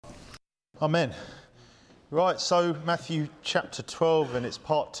Amen. Right, so Matthew chapter 12, and it's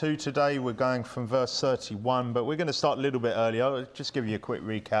part 2 today. We're going from verse 31, but we're going to start a little bit earlier. I'll just give you a quick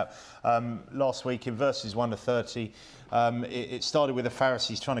recap. Last week in verses 1 to 30, it started with the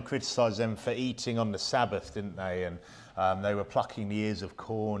Pharisees trying to criticise them for eating on the Sabbath, didn't they? And they were plucking the ears of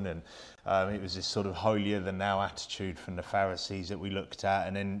corn, and it was this sort of holier-than-thou attitude from the Pharisees that we looked at.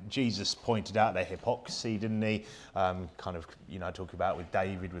 And then Jesus pointed out their hypocrisy, didn't he? Talking about with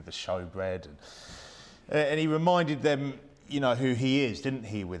David with the showbread. And he reminded them, who he is, didn't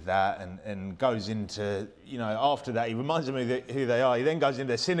he, with that, and goes into, after that, he reminds them of who they are. He then goes into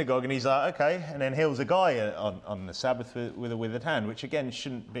their synagogue and he's like, okay, and then heals a guy on the Sabbath with a withered hand, which again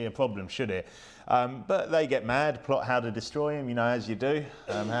shouldn't be a problem, should it? But they get mad, plot how to destroy him, as you do.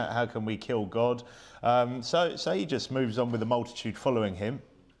 How can we kill God? So he just moves on with the multitude following him.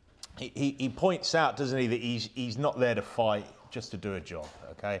 He points out, doesn't he, that he's not there to fight, just to do a job,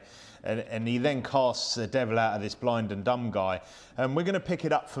 okay? And he then casts the devil out of this blind and dumb guy. And we're going to pick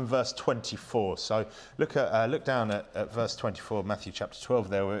it up from verse 24. So look down at verse 24 of Matthew chapter 12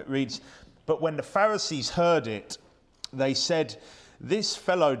 there, where it reads, "But when the Pharisees heard it, they said, 'This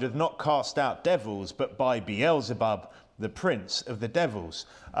fellow doth not cast out devils, but by Beelzebub, the prince of the devils.'"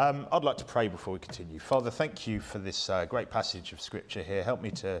 I'd like to pray before we continue. Father, thank you for this great passage of scripture here. Help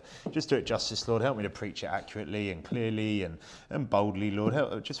me to just do it justice, Lord. Help me to preach it accurately and clearly and boldly,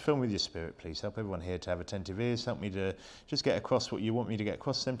 Lord. Just fill me with your spirit, please. Help everyone here to have attentive ears. Help me to just get across what you want me to get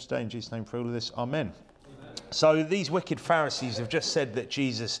across to them today. In Jesus' name for all of this. Amen. So these wicked Pharisees have just said that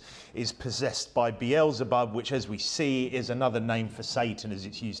Jesus is possessed by Beelzebub, which, as we see, is another name for Satan, as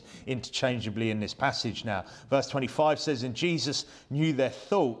it's used interchangeably in this passage now. Verse 25 says, "And Jesus knew their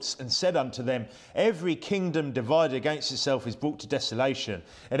thoughts and said unto them, Every kingdom divided against itself is brought to desolation,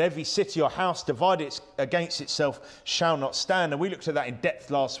 and every city or house divided against itself shall not stand." And we looked at that in depth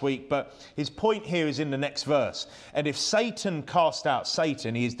last week, but his point here is in the next verse. "And if Satan cast out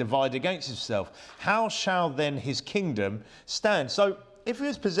Satan, he is divided against himself. How shall then his kingdom stand?" So if he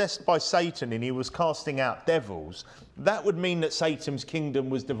was possessed by Satan and he was casting out devils, that would mean that Satan's kingdom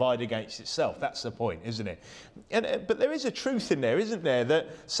was divided against itself. That's the point, isn't it? But there is a truth in there, isn't there, that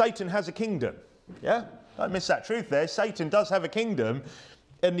Satan has a kingdom. Yeah? Don't miss that truth there. Satan does have a kingdom,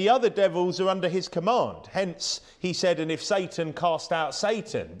 and the other devils are under his command. Hence, he said, "And if Satan cast out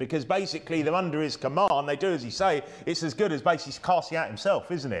Satan," because basically they're under his command, they do as he say. It's as good as basically casting out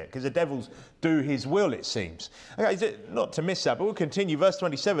himself, isn't it? Because the devils do his will, it seems. Okay, not to miss that, but we'll continue. Verse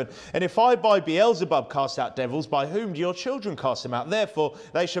 27, "And if I by Beelzebub cast out devils, by whom do your children cast them out? Therefore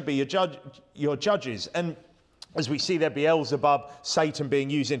they shall be your judges." And as we see there, Beelzebub, Satan being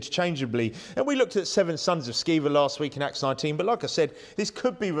used interchangeably. And we looked at 7 sons of Sceva last week in Acts 19. But like I said, this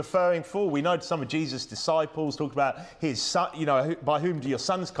could be referring for, we know some of Jesus' disciples talked about his son, by whom do your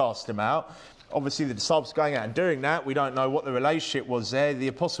sons cast them out? Obviously, the disciples going out and doing that. We don't know what the relationship was there. The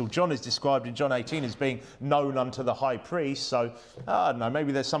Apostle John is described in John 18 as being known unto the high priest. So, I don't know,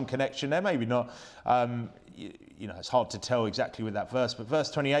 maybe there's some connection there, maybe not. It's hard to tell exactly with that verse. But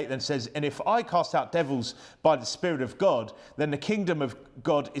verse 28 then says, "And if I cast out devils by the Spirit of God, then the kingdom of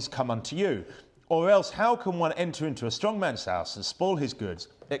God is come unto you. Or else how can one enter into a strong man's house and spoil his goods,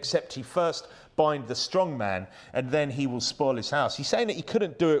 except he first bind the strong man, and then he will spoil his house?" He's saying that he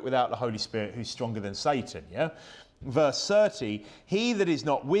couldn't do it without the Holy Spirit, who's stronger than Satan, yeah? Verse 30, "He that is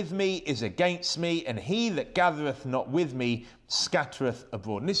not with me is against me, and he that gathereth not with me scattereth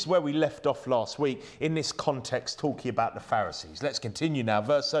abroad." And this is where we left off last week in this context, talking about the Pharisees. Let's continue now.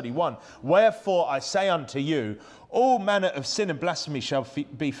 Verse 31, "Wherefore I say unto you, all manner of sin and blasphemy shall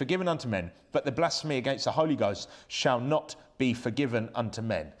be forgiven unto men, but the blasphemy against the Holy Ghost shall not be forgiven unto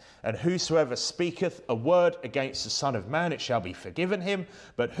men. And whosoever speaketh a word against the Son of Man, it shall be forgiven him.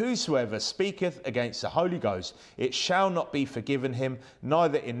 But whosoever speaketh against the Holy Ghost, it shall not be forgiven him,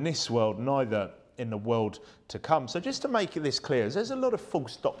 neither in this world, neither in the world to come." So just to make this clear, there's a lot of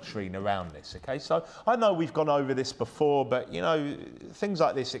false doctrine around this, okay? So I know we've gone over this before, but, things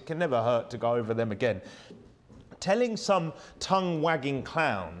like this, it can never hurt to go over them again. Telling some tongue-wagging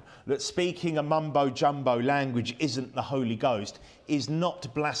clown that speaking a mumbo-jumbo language isn't the Holy Ghost is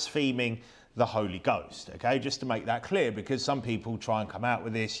not blaspheming the Holy Ghost, okay? Just to make that clear, because some people try and come out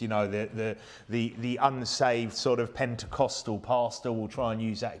with this, the unsaved sort of Pentecostal pastor will try and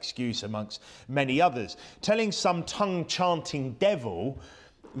use that excuse amongst many others. Telling some tongue-chanting devil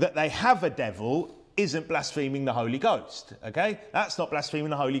that they have a devil isn't blaspheming the Holy Ghost, okay? That's not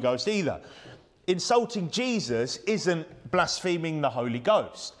blaspheming the Holy Ghost either. Insulting Jesus isn't blaspheming the Holy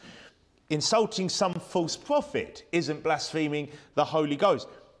Ghost. Insulting some false prophet isn't blaspheming the Holy Ghost.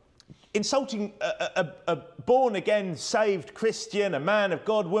 insulting a born-again, saved Christian, a man of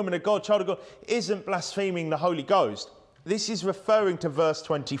God, woman of God, child of God, isn't blaspheming the Holy Ghost. This is referring to verse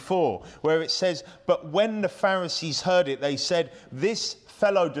 24, where it says, "But when the Pharisees heard it, they said, 'This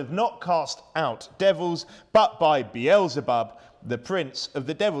fellow doth not cast out devils, but by Beelzebub, the prince of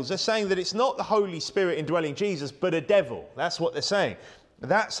the devils.'" They're saying that it's not the Holy Spirit indwelling Jesus, but a devil. That's what they're saying.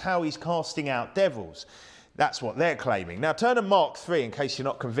 That's how he's casting out devils. That's what they're claiming. Now turn to Mark 3 in case you're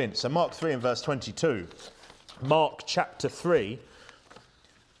not convinced. So Mark 3 and verse 22. Mark chapter 3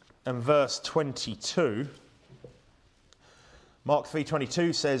 and verse 22. Mark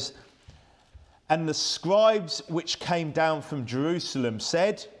 3:22 says, "And the scribes which came down from Jerusalem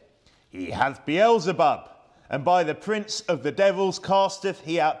said, He hath Beelzebub, and by the prince of the devils casteth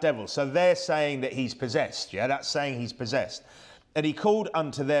he out devils." So they're saying that he's possessed. Yeah, that's saying he's possessed. "And he called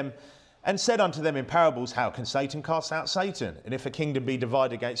unto them and said unto them in parables, How can Satan cast out Satan? And if a kingdom be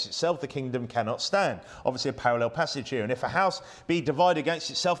divided against itself, the kingdom cannot stand." Obviously a parallel passage here. "And if a house be divided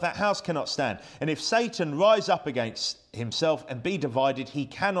against itself, that house cannot stand. And if Satan rise up against himself and be divided, he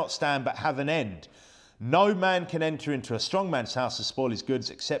cannot stand but have an end. No man can enter into a strong man's house to spoil his goods,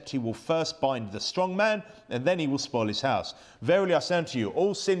 except he will first bind the strong man, and then he will spoil his house. Verily I say unto you,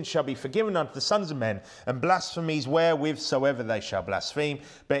 all sins shall be forgiven unto the sons of men, and blasphemies wherewith soever they shall blaspheme.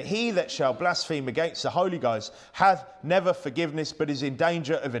 But he that shall blaspheme against the Holy Ghost hath never forgiveness, but is in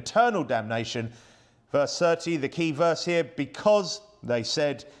danger of eternal damnation." Verse 30, the key verse here, "Because they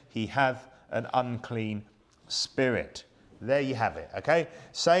said he hath an unclean spirit." There you have it, okay?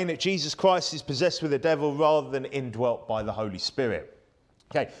 Saying that Jesus Christ is possessed with the devil rather than indwelt by the Holy Spirit.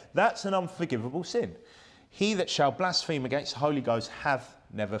 Okay, that's an unforgivable sin. "He that shall blaspheme against the Holy Ghost hath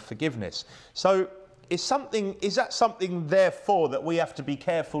never forgiveness." So is that something therefore that we have to be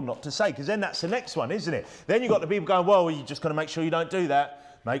careful not to say? Because then that's the next one, isn't it? Then you've got the people going, well, you just got to make sure you don't do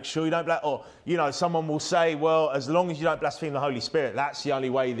that. Make sure you don't or, someone will say, well, as long as you don't blaspheme the Holy Spirit, that's the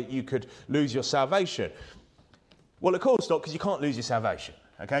only way that you could lose your salvation. Well, of course not, because you can't lose your salvation.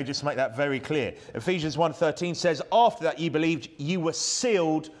 Okay, just to make that very clear. Ephesians 1:13 says, "After that ye believed, you were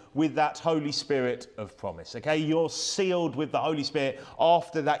sealed with that Holy Spirit of promise." Okay, you're sealed with the Holy Spirit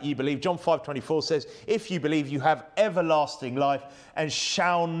after that ye believe. John 5:24 says, "If you believe, you have everlasting life and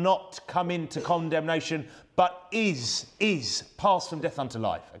shall not come into condemnation, but is passed from death unto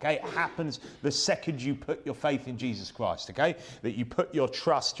life." Okay, it happens the second you put your faith in Jesus Christ. Okay, that you put your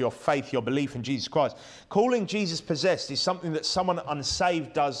trust, your faith, your belief in Jesus Christ. Calling Jesus possessed is something that someone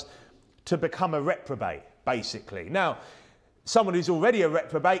unsaved does to become a reprobate, basically. Now, someone who's already a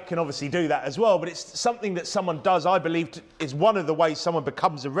reprobate can obviously do that as well, but it's something that someone does, I believe, is one of the ways someone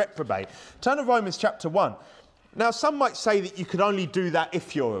becomes a reprobate. Turn to Romans chapter 1. Now, some might say that you could only do that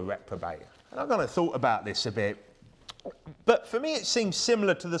if you're a reprobate. And I've kind of thought about this a bit. But for me, it seems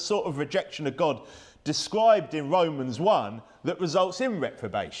similar to the sort of rejection of God described in Romans 1 that results in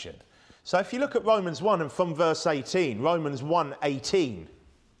reprobation. So if you look at Romans 1 and from verse 18, Romans 1:18,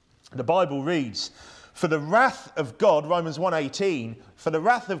 the Bible reads, "For the wrath of God," Romans 1:18, "For the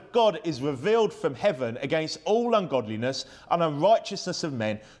wrath of God is revealed from heaven against all ungodliness and unrighteousness of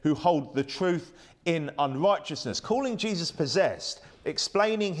men who hold the truth in unrighteousness." Calling Jesus possessed,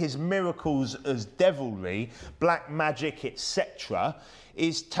 explaining his miracles as devilry, black magic, etc.,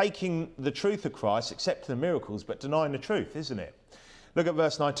 is taking the truth of Christ, accepting the miracles, but denying the truth, isn't it? Look at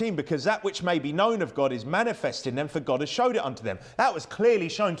verse 19. "Because that which may be known of God is manifest in them, for God has showed it unto them." That was clearly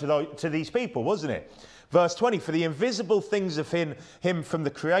shown to these people, wasn't it? Verse 20, "For the invisible things of him from the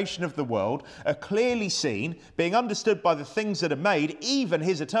creation of the world are clearly seen, being understood by the things that are made, even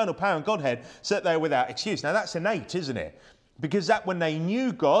his eternal power and Godhead, so that they are without excuse." Now that's innate, isn't it? Because that when they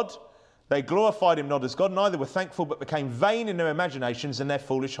knew God, they glorified him not as God, neither were thankful, but became vain in their imaginations, and their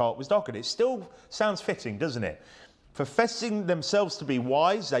foolish heart was darkened. It still sounds fitting, doesn't it? "Professing themselves to be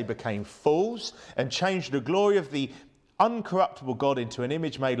wise, they became fools, and changed the glory of the uncorruptible God into an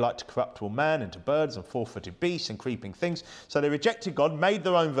image made like to corruptible man, and to birds and four-footed beasts and creeping things. So they rejected God, made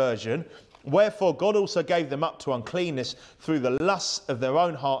their own version. Wherefore God also gave them up to uncleanness through the lusts of their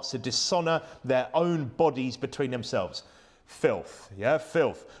own hearts, to dishonour their own bodies between themselves." Filth, yeah,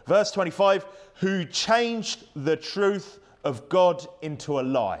 filth. Verse 25, "Who changed the truth of God into a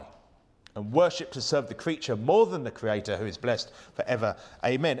lie, and worship to serve the creature more than the Creator, who is blessed forever.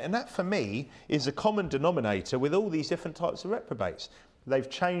 Amen." And that, for me, is a common denominator with all these different types of reprobates. They've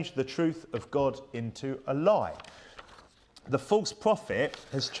changed the truth of God into a lie. The false prophet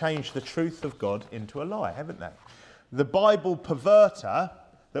has changed the truth of God into a lie, haven't they? The Bible perverter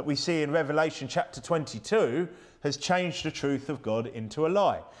that we see in Revelation chapter 22 has changed the truth of God into a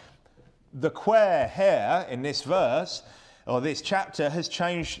lie. The queer here in this verse or this chapter has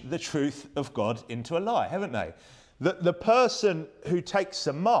changed the truth of God into a lie, haven't they? The person who takes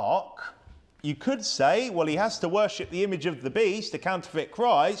a mark, you could say, well, he has to worship the image of the beast, to counterfeit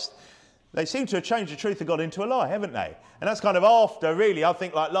Christ. They seem to have changed the truth of God into a lie, haven't they? And that's kind of after, really, I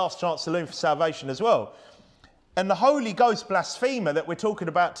think, like last chance saloon for salvation as well. And the Holy Ghost blasphemer that we're talking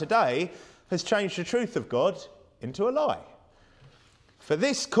about today has changed the truth of God into a lie. For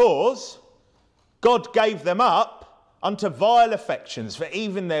this cause, God gave them up unto vile affections, for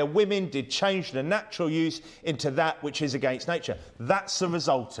even their women did change the natural use into that which is against nature. That's the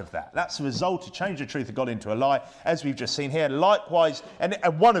result of that. That's the result of change the truth of God into a lie, as we've just seen here. Likewise, and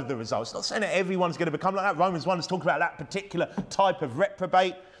one of the results, not saying that everyone's going to become like that. Romans 1 is talking about that particular type of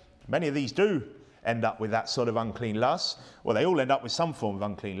reprobate. Many of these do end up with that sort of unclean lust. Well, they all end up with some form of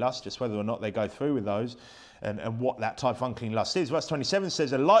unclean lust, just whether or not they go through with those. And what that type of unclean lust is. Verse 27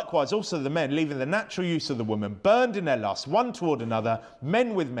 says, and likewise also the men, leaving the natural use of the woman, burned in their lust one toward another,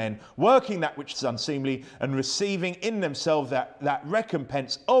 men with men, working that which is unseemly, and receiving in themselves that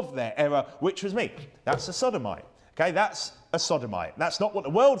recompense of their error, which was meat. That's a sodomite. Okay, that's a sodomite. That's not what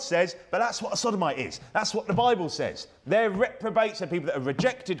the world says, but that's what a sodomite is. That's what the Bible says. They're reprobates, they're people that have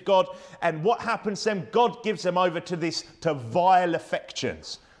rejected God, and what happens to them? God gives them over to vile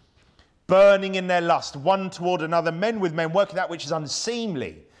affections. Burning in their lust, one toward another, men with men, working that which is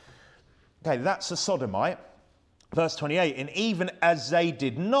unseemly. Okay, that's a sodomite. Verse 28, and even as they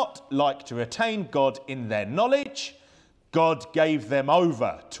did not like to retain God in their knowledge, God gave them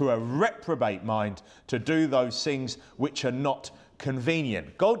over to a reprobate mind to do those things which are not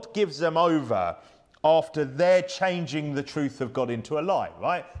convenient. God gives them over after they're changing the truth of God into a lie,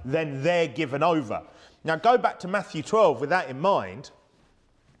 right? Then they're given over. Now go back to Matthew 12 with that in mind.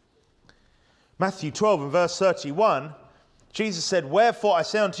 Matthew 12 and verse 31, Jesus said, wherefore I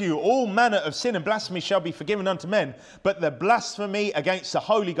say unto you, all manner of sin and blasphemy shall be forgiven unto men, but the blasphemy against the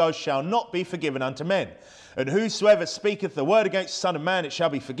Holy Ghost shall not be forgiven unto men. And whosoever speaketh the word against the Son of Man, it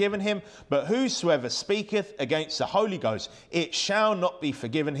shall be forgiven him. But whosoever speaketh against the Holy Ghost, it shall not be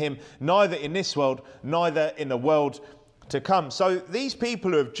forgiven him, neither in this world, neither in the world to come. So these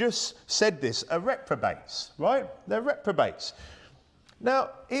people who have just said this are reprobates, right? They're reprobates. Now,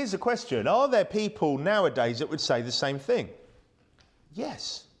 here's a question. Are there people nowadays that would say the same thing?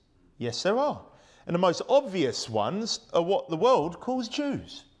 Yes. Yes, there are. And the most obvious ones are what the world calls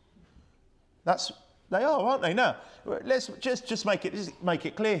Jews. They are, aren't they? Now, let's just make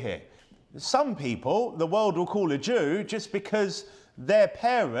it clear here. Some people, the world will call a Jew just because their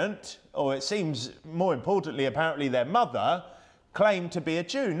parent, or it seems more importantly, apparently their mother, claimed to be a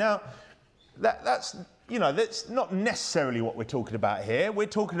Jew. Now, that's not necessarily what we're talking about here. We're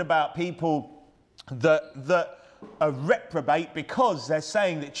talking about people that are reprobate because they're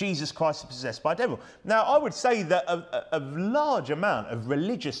saying that Jesus Christ is possessed by a devil. Now, I would say that a large amount of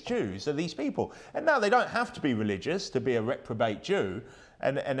religious Jews are these people. And now they don't have to be religious to be a reprobate Jew.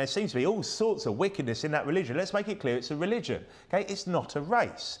 And there seems to be all sorts of wickedness in that religion. Let's make it clear it's a religion. Okay, it's not a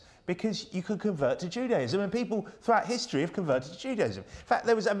race. Because you could convert to Judaism, and people throughout history have converted to Judaism. In fact,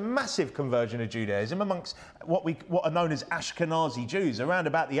 there was a massive conversion of Judaism amongst what are known as Ashkenazi Jews around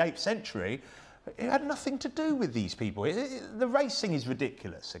about the 8th century. It had nothing to do with these people. The race thing is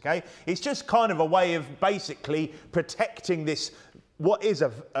ridiculous, okay? It's just kind of a way of basically protecting this, what is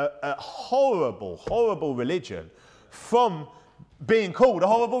a horrible, horrible religion from being called a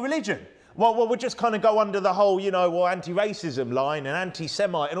horrible religion. Well, we'll just kind of go under the whole, anti-racism line and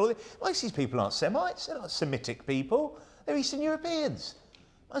anti-Semite and all this. Most of these people aren't Semites. They're not Semitic people. They're Eastern Europeans.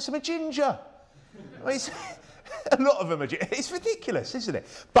 Most of them are ginger. A lot of them are ginger. It's ridiculous, isn't it?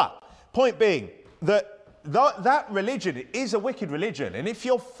 But, point being, that religion is a wicked religion. And if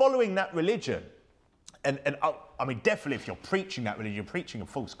you're following that religion, definitely if you're preaching that religion, you're preaching a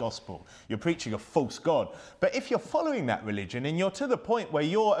false gospel, you're preaching a false God. But if you're following that religion and you're to the point where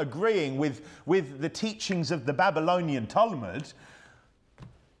you're agreeing with the teachings of the Babylonian Talmud,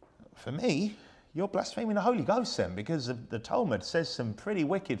 for me, you're blaspheming the Holy Ghost then, because the Talmud says some pretty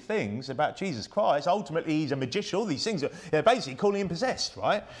wicked things about Jesus Christ. Ultimately, he's a magician. All these things are basically calling him possessed,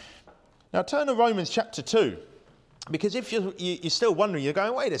 right? Now turn to Romans chapter 2. Because if you're still wondering, you're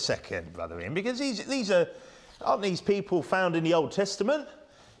going, wait a second, Brother Ian, because aren't these people found in the Old Testament?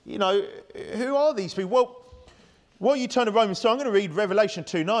 Who are these people? Well, while you turn to Romans 2, I'm going to read Revelation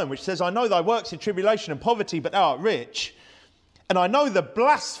 2:9, which says, I know thy works in tribulation and poverty, but thou art rich. And I know the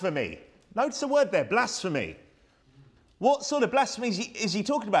blasphemy. Notice the word there, blasphemy. What sort of blasphemy is he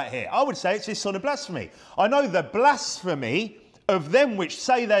talking about here? I would say it's this sort of blasphemy. I know the blasphemy of them which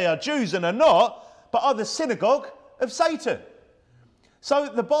say they are Jews and are not, but are the synagogue of Satan. So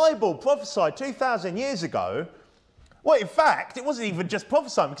the Bible prophesied 2,000 years ago Well, in fact, it wasn't even just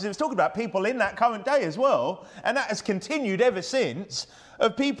prophesying, because it was talking about people in that current day as well, and that has continued ever since,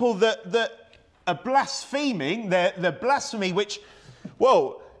 of people that are blaspheming, the blasphemy which,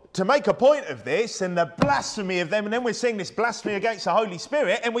 well, to make a point of this, and the blasphemy of them, and then we're seeing this blasphemy against the Holy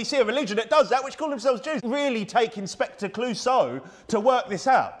Spirit, and we see a religion that does that, which call themselves Jews. Really take Inspector Clouseau to work this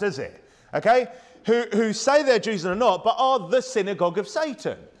out, does it? Okay? Who say they're Jews and are not, but are the synagogue of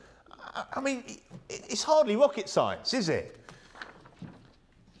Satan. I mean, it's hardly rocket science, is it?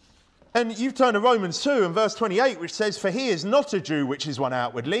 And you've turned to Romans 2 and verse 28, which says, "For he is not a Jew, which is one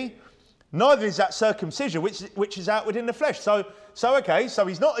outwardly, neither is that circumcision, which is outward in the flesh." So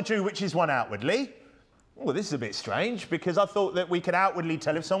he's not a Jew, which is one outwardly. Well, this is a bit strange, because I thought that we could outwardly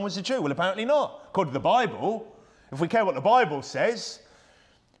tell if someone was a Jew. Well, apparently not, according to the Bible. If we care what the Bible says.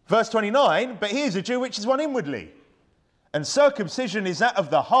 Verse 29, "But he is a Jew, which is one inwardly. And circumcision is that of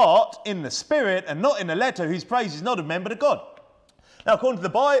the heart, in the spirit, and not in the letter, whose praise is not of men, but of God." Now, according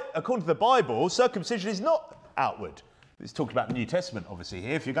to the Bible, circumcision is not outward. It's talking about the New Testament, obviously,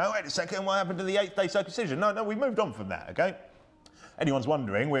 here. If you go, wait a second, what happened to the 8th day circumcision? No, we moved on from that, okay? Anyone's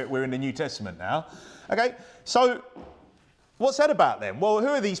wondering, we're in the New Testament now. Okay, so what's that about then? Well, who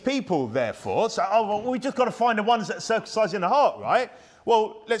are these people, therefore? So, we just got to find the ones that are circumcised in the heart, right?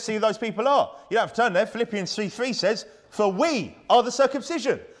 Well, let's see who those people are. You don't have to turn there. Philippians 3:3 says, "For we are the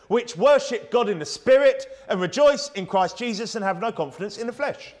circumcision, which worship God in the Spirit and rejoice in Christ Jesus and have no confidence in the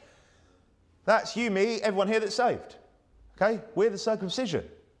flesh." That's you, me, everyone here that's saved. Okay? We're the circumcision.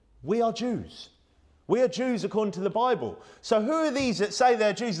 We are Jews. We are Jews according to the Bible. So who are these that say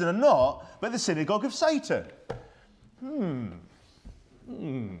they're Jews and are not, but the synagogue of Satan?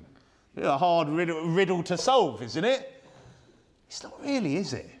 A hard riddle to solve, isn't it? It's not really,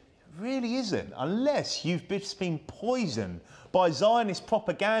 is it? It really isn't. Unless you've just been poisoned by Zionist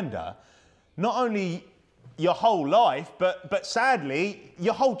propaganda, not only your whole life, but sadly,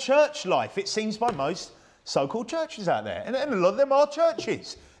 your whole church life, it seems, by most so-called churches out there. And a lot of them are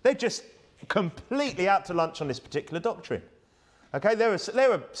churches. They're just completely out to lunch on this particular doctrine. Okay, there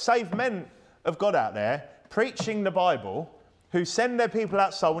are saved men of God out there preaching the Bible, who send their people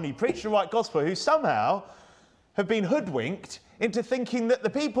out soul, and who preach the right gospel, who somehow have been hoodwinked into thinking that the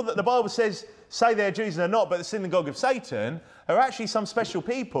people that the Bible says say they're Jews and are not, but the synagogue of Satan, are actually some special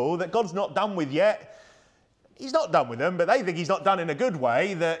people that God's not done with yet. He's not done with them, but they think he's not done in a good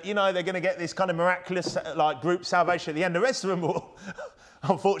way, that, you know, they're going to get this kind of miraculous, like, group salvation at the end. The rest of them will,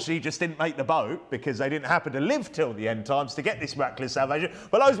 unfortunately, just didn't make the boat, because they didn't happen to live till the end times to get this miraculous salvation.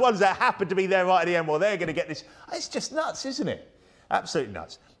 But those ones that happen to be there right at the end, well, they're going to get this. It's just nuts, isn't it? Absolutely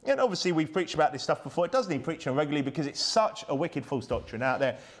nuts. And obviously, we've preached about this stuff before. It does need preaching regularly, because it's such a wicked false doctrine out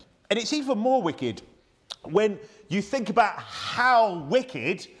there. And it's even more wicked when you think about how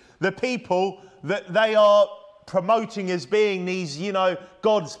wicked the people that they are promoting as being these, you know,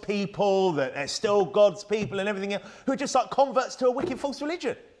 God's people, that they're still God's people and everything else, who are just like converts to a wicked false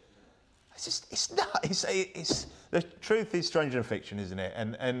religion. It's nuts. It's the truth is stranger than fiction, isn't it?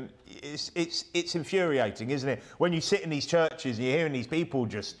 And it's infuriating, isn't it? When you sit in these churches and you're hearing these people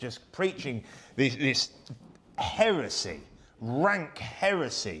just preaching this heresy, rank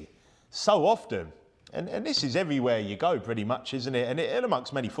heresy, so often. And this is everywhere you go, pretty much, isn't it? And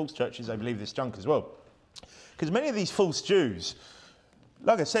amongst many false churches, they believe this junk as well. Because many of these false Jews,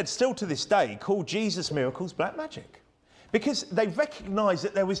 like I said, still to this day, call Jesus' miracles black magic. Because they recognise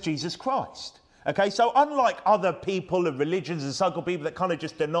that there was Jesus Christ. Okay, so unlike other people and religions and so-called people that kind of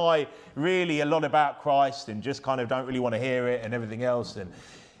just deny really a lot about Christ and just kind of don't really want to hear it and everything else, and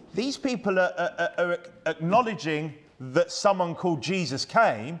these people are acknowledging that someone called Jesus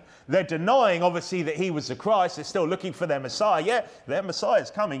came. They're denying, obviously, that he was the Christ. They're still looking for their Messiah. Yeah, their Messiah is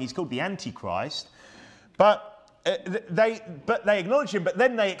coming. He's called the Antichrist. But they acknowledge him, but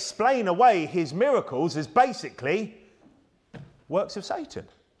then they explain away his miracles as basically works of Satan.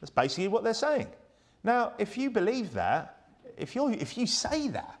 That's basically what they're saying. Now, if you believe that, if you say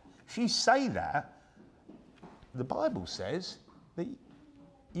that, the Bible says that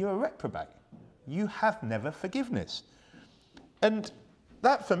you're a reprobate. You have never forgiveness. And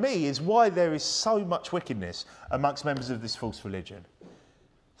that, for me, is why there is so much wickedness amongst members of this false religion.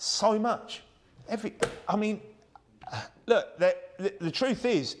 So much. Look, the truth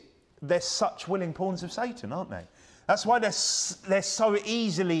is, they're such willing pawns of Satan, aren't they? That's why they're so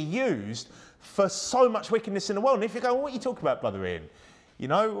easily used for so much wickedness in the world. And if you go, well, what are you talking about, Brother Ian? You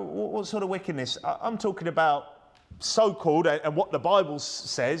know, what sort of wickedness? I'm talking about so-called, and what the Bible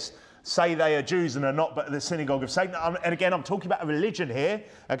says, say they are Jews and are not, but the synagogue of Satan. And again, I'm talking about a religion here,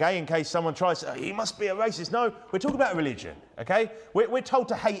 okay, in case someone tries to say, he must be a racist. No, we're talking about a religion, okay? We're told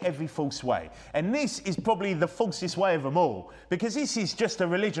to hate every false way. And this is probably the falsest way of them all, because this is just a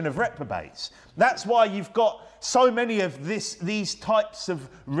religion of reprobates. That's why you've got so many of these types of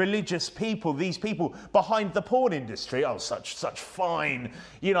religious people, these people behind the porn industry. Oh, such fine,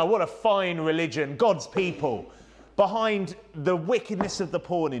 you know, what a fine religion, God's people. Behind the wickedness of the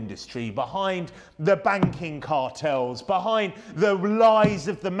porn industry, behind the banking cartels, behind the lies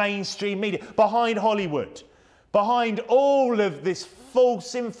of the mainstream media, behind Hollywood, behind all of this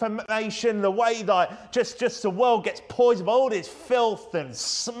false information, the way that just the world gets poisoned by all this filth and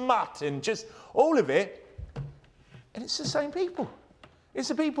smut and just all of it. And it's the same people. It's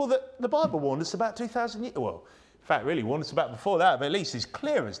the people that the Bible warned us about 2,000 years. Well, in fact, really warned us about before that, but at least it's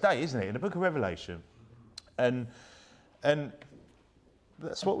clear as day, isn't it, in the book of Revelation. And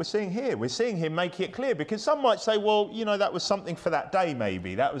that's what we're seeing here. We're seeing him making it clear, because some might say, well, you know, that was something for that day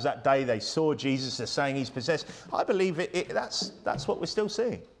maybe. That was that day they saw Jesus, they're saying he's possessed. I believe that's what we're still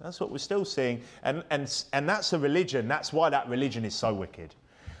seeing. That's what we're still seeing. And that's a religion. That's why that religion is so wicked.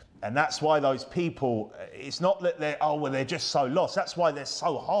 And that's why those people, it's not that they're just so lost. That's why they're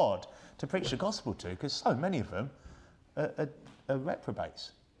so hard to preach the gospel to, because so many of them are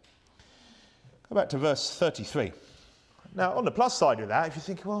reprobates. Go back to verse 33. Now, on the plus side of that, if you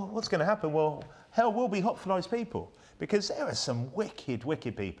think, well, what's going to happen? Well, hell will be hot for those people, because there are some wicked,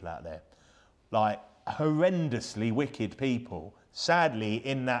 wicked people out there, like horrendously wicked people, sadly,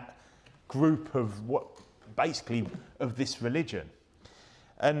 in that group of basically of this religion.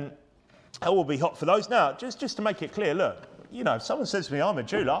 And hell will be hot for those. Now, just to make it clear, look, you know, if someone says to me, I'm a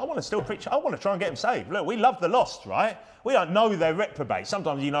Jew, like, I want to still preach, I want to try and get them saved. Look, we love the lost, right? We don't know they're reprobate.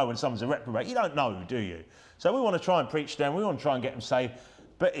 Sometimes you know when someone's a reprobate. You don't know, do you? So we want to try and preach them. We want to try and get them saved.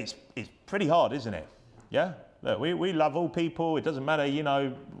 But it's pretty hard, isn't it? Yeah? Look, we love all people. It doesn't matter, you know,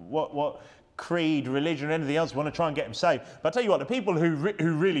 what creed, religion, anything else. We want to try and get them saved. But I tell you what, the people who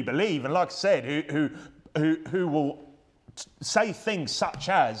really believe, and like I said, who will say things such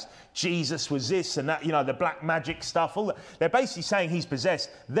as Jesus was this and that, you know, the black magic stuff, all that, they're basically saying he's possessed.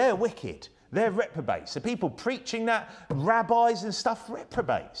 They're wicked. They're reprobates. The people preaching that, rabbis and stuff,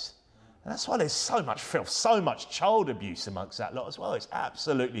 reprobates. And that's why there's so much filth, so much child abuse amongst that lot as well. It's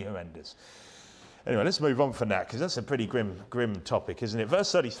absolutely horrendous. Anyway, let's move on from that, because that's a pretty grim topic, isn't it? Verse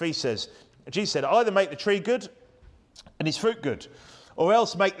 33 says, Jesus said, either make the tree good and his fruit good, or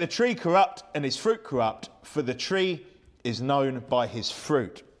else make the tree corrupt and his fruit corrupt, for the tree is known by his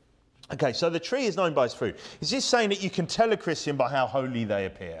fruit. Okay, so the tree is known by its fruit. Is this saying that you can tell a Christian by how holy they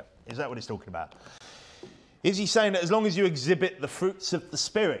appear? Is that what it's talking about? Is he saying that as long as you exhibit the fruits of the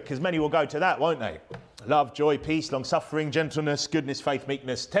Spirit, because many will go to that, won't they? Love, joy, peace, long-suffering, gentleness, goodness, faith,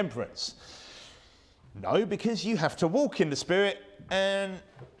 meekness, temperance. No, because you have to walk in the Spirit, and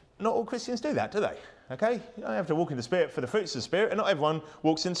not all Christians do that, do they? Okay? You don't have to walk in the Spirit for the fruits of the Spirit, and not everyone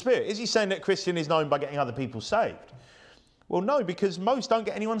walks in the Spirit. Is he saying that Christian is known by getting other people saved? Well, no, because most don't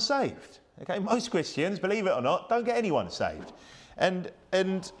get anyone saved. Okay? Most Christians, believe it or not, don't get anyone saved. And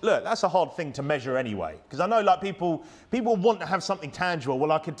look, that's a hard thing to measure anyway, because I know like people want to have something tangible.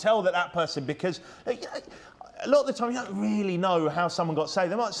 Well, I could tell that person, because a lot of the time you don't really know how someone got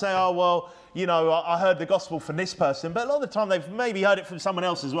saved. They might say, oh, well, you know, I heard the gospel from this person, but a lot of the time they've maybe heard it from someone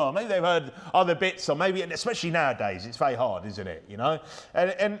else as well. Maybe they've heard other bits, or maybe, and especially nowadays, it's very hard, isn't it? You know,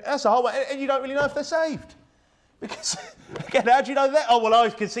 and that's a whole way, and you don't really know if they're saved. Because, again, how do you know that? Oh, well, I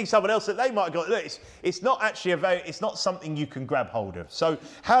can see someone else that they might have got. Look, it's not actually it's not something you can grab hold of. So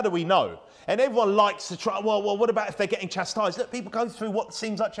how do we know? And everyone likes to try, well, what about if they're getting chastised? Look, people go through what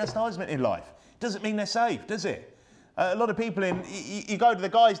seems like chastisement in life. Doesn't mean they're saved, does it? A lot of people you go to the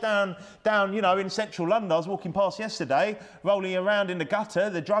guys down, you know, in central London. I was walking past yesterday, rolling around in the gutter,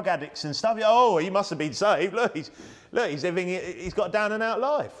 the drug addicts and stuff. Oh, he must have been saved. Look, he's living, he's got a down and out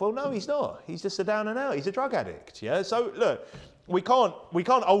life. Well, no, he's not. He's just a down and out. He's a drug addict. Yeah. So look, we can't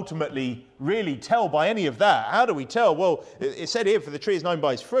ultimately really tell by any of that. How do we tell? Well, it said here, for the tree is known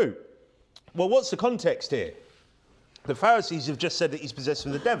by its fruit. Well, what's the context here? The Pharisees have just said that he's possessed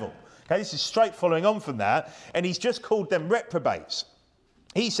of the devil. Okay, this is straight following on from that, and he's just called them reprobates.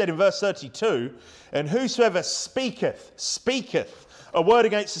 He said in verse 32, and whosoever speaketh a word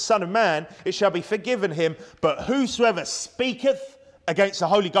against the Son of Man, it shall be forgiven him, but whosoever speaketh against the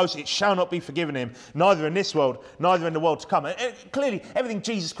Holy Ghost, it shall not be forgiven him, neither in this world, neither in the world to come. And clearly, everything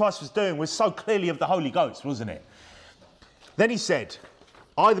Jesus Christ was doing was so clearly of the Holy Ghost, wasn't it? Then he said,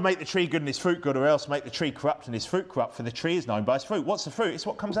 either make the tree good and his fruit good, or else make the tree corrupt and his fruit corrupt, for the tree is known by its fruit. What's the fruit? It's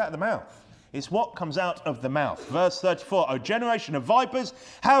what comes out of the mouth. It's what comes out of the mouth. Verse 34, O generation of vipers,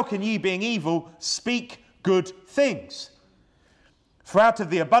 how can ye, being evil, speak good things? For out of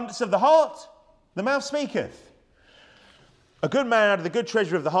the abundance of the heart, the mouth speaketh. A good man out of the good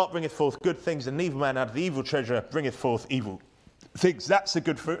treasure of the heart bringeth forth good things, and an evil man out of the evil treasure bringeth forth evil things. That's the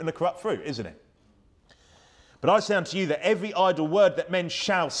good fruit and the corrupt fruit, isn't it? But I say unto you that every idle word that men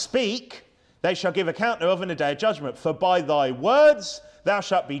shall speak, they shall give account thereof in the day of judgment. For by thy words thou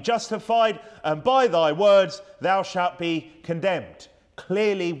shalt be justified, and by thy words thou shalt be condemned.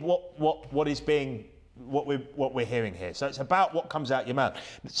 Clearly what we're hearing here. So it's about what comes out your mouth.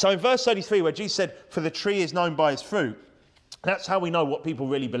 So in verse 33, where Jesus said, for the tree is known by its fruit, that's how we know what people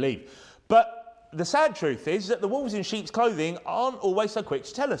really believe. But the sad truth is that the wolves in sheep's clothing aren't always so quick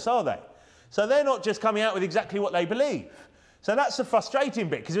to tell us, are they? So they're not just coming out with exactly what they believe. So that's the frustrating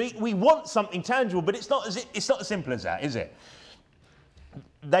bit, because we want something tangible, but it's not as simple as that, is it?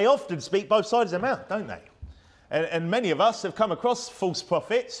 They often speak both sides of their mouth, don't they? And many of us have come across false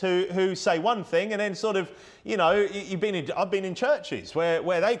prophets who say one thing and then sort of, you know, I've been in churches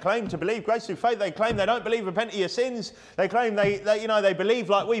where they claim to believe grace through faith. They claim they don't believe repent of your sins. They claim they believe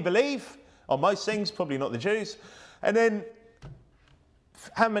like we believe on most things, probably not the Jews. And then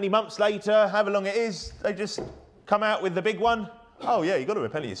how many months later, however long it is, they just come out with the big one. Oh yeah, you've got to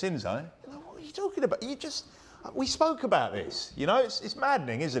repent of your sins, though. What are you talking about? We spoke about this. You know, it's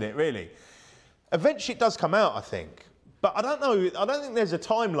maddening, isn't it, really? Eventually it does come out, I think. But I don't know, I don't think there's a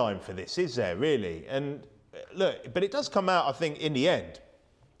timeline for this, is there, really? And look, but it does come out, I think, in the end.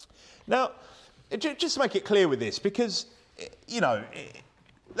 Now, just to make it clear with this, because, you know,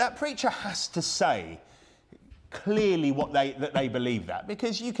 that preacher has to say clearly that they believe that,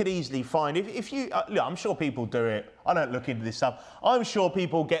 because you could easily find, if you, look, I'm sure people do it, I don't look into this stuff, I'm sure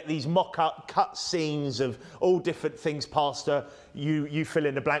people get these mock-up cut scenes of all different things, Pastor, you fill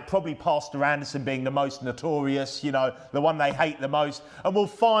in the blank, probably Pastor Anderson being the most notorious, you know, the one they hate the most, and we'll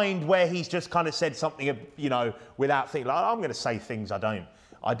find where he's just kind of said something, you know, without thinking, like, I'm going to say things I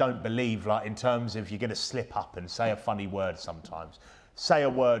don't believe, like in terms of you're going to slip up and say a funny word sometimes, say a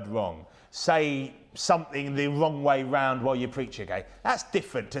word wrong, say something the wrong way round while you're preaching, okay? That's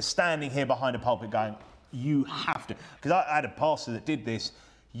different to standing here behind a pulpit going, you have to. Because I had a pastor that did this.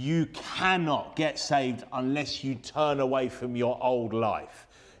 You cannot get saved unless you turn away from your old life,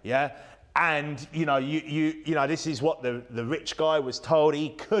 yeah? And, you know, you know, this is what the rich guy was told.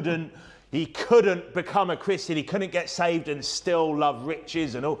 He couldn't become a Christian. He couldn't get saved and still love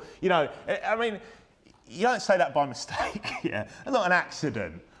riches and all. You know, I mean, you don't say that by mistake, yeah? It's not an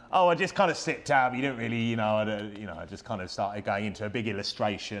accident. Oh, I just kind of slipped out. You didn't really, you know, I just kind of started going into a big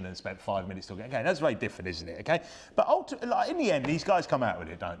illustration and spent 5 minutes talking. Okay, that's very different, isn't it? Okay, but ultimately, like, in the end, these guys come out with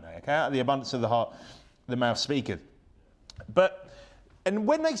it, don't they? Okay, out of the abundance of the heart, the mouth speaketh. And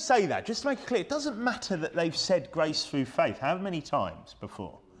when they say that, just to make it clear, it doesn't matter that they've said grace through faith how many times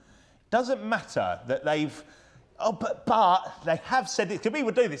before. It doesn't matter that they've, but they have said it. Because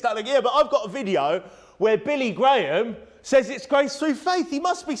people do this. They're like, yeah, but I've got a video where Billy Graham says it's grace through faith. He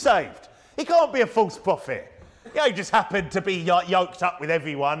must be saved. He can't be a false prophet. You know, he just happened to be yoked up with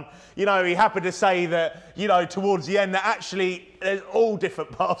everyone. You know, he happened to say that, you know, towards the end that actually there's all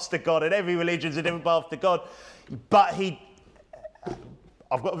different paths to God and every religion's a different path to God. But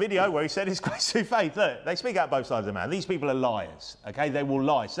I've got a video where he said it's grace through faith. Look, they speak out both sides of the mouth. These people are liars, okay? They will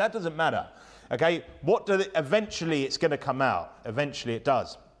lie. So that doesn't matter, okay? Eventually it's going to come out. Eventually it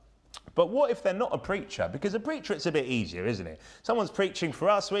does. But what if they're not a preacher? Because a preacher, it's a bit easier, isn't it? Someone's preaching for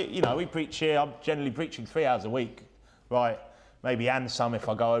us. We preach here. I'm generally preaching 3 hours a week, right? Maybe and some if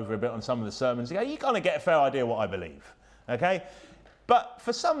I go over a bit on some of the sermons. You kind of get a fair idea what I believe, okay? But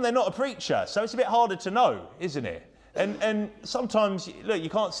for some, they're not a preacher, so it's a bit harder to know, isn't it? And sometimes, look, you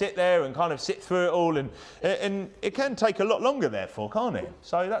can't sit there and kind of sit through it all, and it can take a lot longer, therefore, can't it?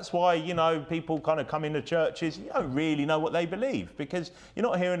 So that's why, you know, people kind of come into churches, you don't really know what they believe, because you're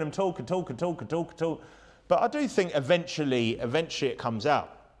not hearing them talk and talk and talk and talk and talk. But I do think eventually it comes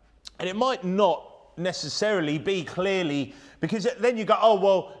out. And it might not necessarily be clearly, because then you go, oh,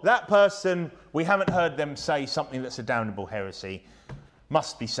 well, that person, we haven't heard them say something that's a damnable heresy,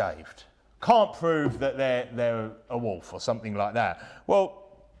 must be saved. Can't prove that they're a wolf or something like that. Well,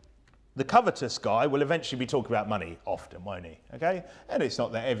 the covetous guy will eventually be talking about money often, won't he? Okay? And it's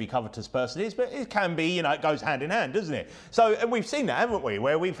not that every covetous person is, but it can be, you know, it goes hand in hand, doesn't it? So, and we've seen that, haven't we?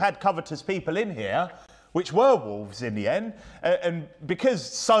 Where we've had covetous people in here, which were wolves in the end, and because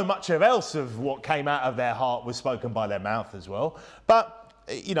so much else of what came out of their heart was spoken by their mouth as well. But,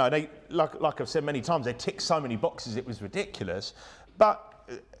 you know, they, like I've said many times, they ticked so many boxes, it was ridiculous. But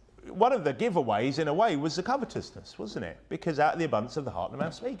one of the giveaways, in a way, was the covetousness, wasn't it? Because out of the abundance of the heart, the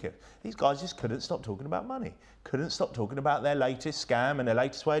mouth speaketh. These guys just couldn't stop talking about money. Couldn't stop talking about their latest scam and their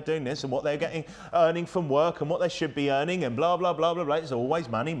latest way of doing this and what they're earning from work and what they should be earning and blah, blah, blah, blah, blah. It's always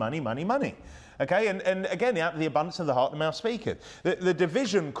money, money, money, money. Okay, and again, out of the abundance of the heart, the mouth speaketh. The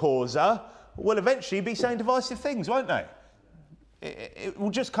division causer will eventually be saying divisive things, won't they? It will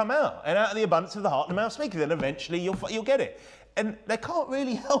just come out. And out of the abundance of the heart, the mouth speaketh. And eventually you'll get it. And they can't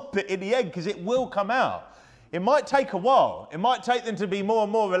really help it in the end because it will come out. It might take a while. It might take them to be more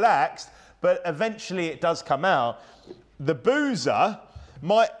and more relaxed, but eventually it does come out. The boozer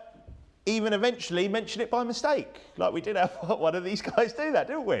might even eventually mention it by mistake. Like we did have one of these guys do that,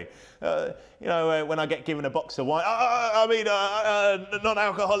 didn't we? You know, when I get given a box of wine,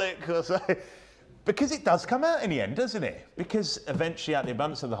 non-alcoholic or so. Because it does come out in the end, doesn't it? Because eventually out of the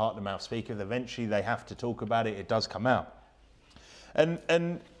abundance of the heart, the mouth speaketh. Eventually they have to talk about it. It does come out.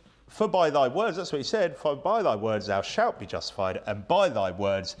 And for by thy words, that's what he said, for by thy words thou shalt be justified, and by thy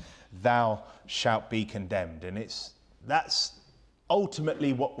words thou shalt be condemned. And that's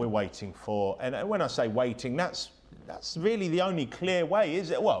ultimately what we're waiting for. And when I say waiting, that's really the only clear way,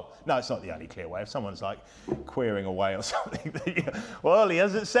 is it? Well, no, it's not the only clear way. If someone's like queering away or something, well, he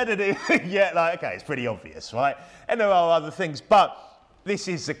hasn't said anything yet. Like, okay, it's pretty obvious, right? And there are other things, but this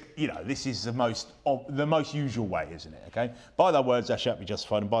is the most usual way, isn't it? Okay, by thy words thou shalt be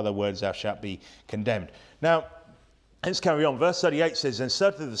justified, and by thy words thou shalt be condemned. Now, let's carry on. Verse 38 says, and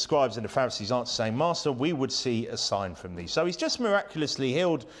certain of the scribes and the Pharisees answered, saying, Master, we would see a sign from thee. So he's just miraculously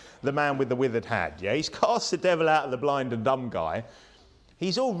healed the man with the withered hand. Yeah, he's cast the devil out of the blind and dumb guy.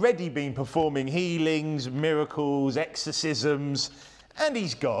 He's already been performing healings, miracles, exorcisms. And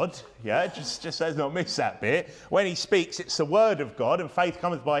he's God, yeah, just let's not miss that bit. When he speaks, it's the word of God, and faith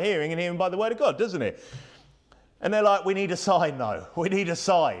cometh by hearing, and hearing by the word of God, doesn't it? And they're like, we need a sign, though. We need a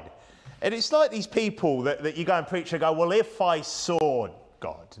sign. And it's like these people that you go and preach and go, well, if I saw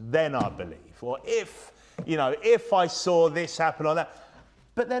God, then I believe. Or if I saw this happen or that.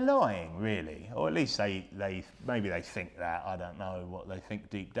 But they're lying, really. Or at least maybe they think that. I don't know what they think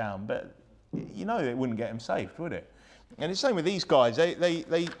deep down. But, it wouldn't get them saved, would it? And it's the same with these guys.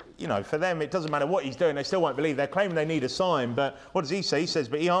 They for them, it doesn't matter what he's doing. They still won't believe. They're claiming they need a sign. But what does he say? He says,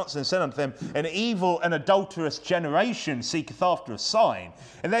 but he answered and said unto them, an evil and adulterous generation seeketh after a sign,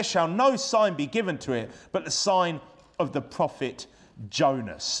 and there shall no sign be given to it, but the sign of the prophet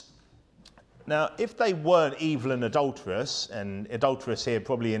Jonas. Now, if they weren't evil and adulterous here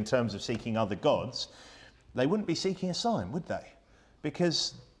probably in terms of seeking other gods, they wouldn't be seeking a sign, would they?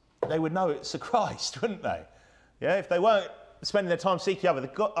 Because they would know it's a Christ, wouldn't they? Yeah, if they weren't spending their time seeking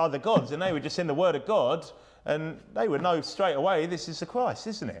other gods, and they were just in the Word of God, and they would know straight away this is the Christ,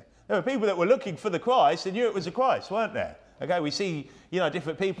 isn't it? There were people that were looking for the Christ and knew it was the Christ, weren't there? Okay, we see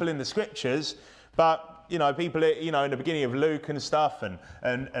different people in the Scriptures, but people in the beginning of Luke and stuff,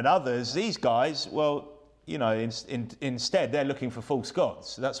 and others. These guys, well, instead they're looking for false gods.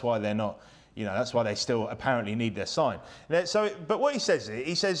 So that's why they're not. That's why they still apparently need their sign. But what he says here,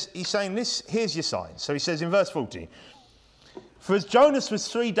 he's saying this, here's your sign. So he says in verse 40, for as Jonas was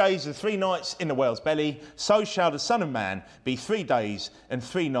 3 days and 3 nights in the whale's belly, so shall the Son of Man be 3 days and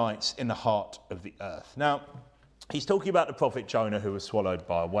 3 nights in the heart of the earth. Now, he's talking about the prophet Jonah who was swallowed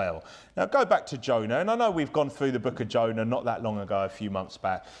by a whale. Now, go back to Jonah, and I know we've gone through the book of Jonah not that long ago, a few months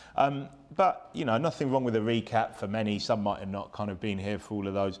back. But, nothing wrong with a recap for many. Some might have not kind of been here for all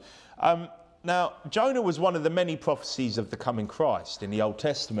of those. Now, Jonah was one of the many prophecies of the coming Christ in the Old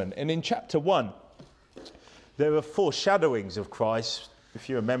Testament. And in chapter 1, there are foreshadowings of Christ. If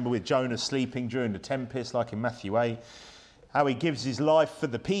you remember, with Jonah sleeping during the tempest, like in Matthew 8, how he gives his life for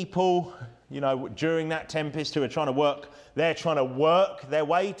the people, during that tempest who are trying to work. They're trying to work their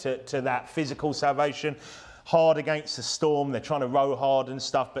way to that physical salvation. Hard against the storm, they're trying to row hard and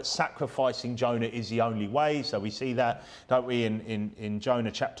stuff, but sacrificing Jonah is the only way. So we see that, don't we, in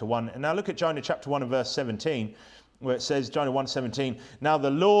Jonah chapter 1. And now look at Jonah chapter 1 and verse 17, where it says, Jonah 1:17, now the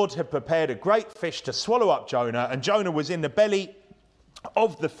Lord had prepared a great fish to swallow up Jonah, and Jonah was in the belly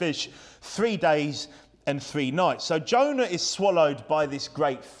of the fish 3 days and 3 nights. So Jonah is swallowed by this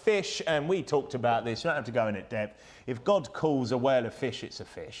great fish, and we talked about this. We don't have to go in at depth. If God calls a whale a fish, it's a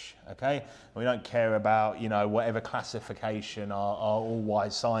fish, okay? We don't care about, whatever classification our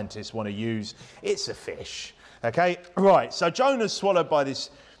all-wise scientists want to use. It's a fish, okay? Right, so Jonah's swallowed by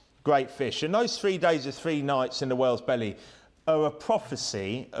this great fish, and those 3 days and 3 nights in the whale's belly are a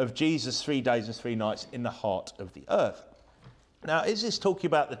prophecy of Jesus' 3 days and 3 nights in the heart of the earth. Now, is this talking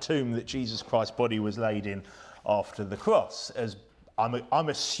about the tomb that Jesus Christ's body was laid in after the cross? As I'm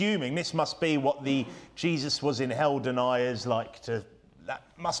assuming this must be what the Jesus was in hell deniers like to that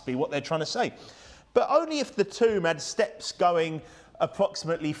must be what they're trying to say. But only if the tomb had steps going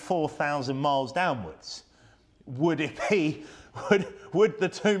approximately 4,000 miles downwards would it be, would the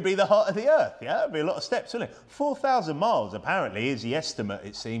tomb be the heart of the earth? Yeah, that'd be a lot of steps, wouldn't it? 4,000 miles apparently is the estimate,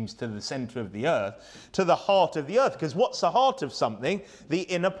 it seems, to the centre of the earth, to the heart of the earth. Because what's the heart of something? The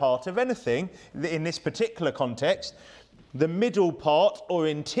inner part of anything. In this particular context, the middle part or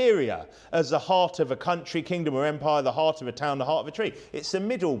interior, as the heart of a country, kingdom or empire, the heart of a town, the heart of a tree. It's the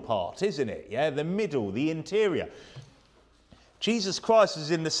middle part, isn't it? Yeah, the middle, the interior. Jesus Christ is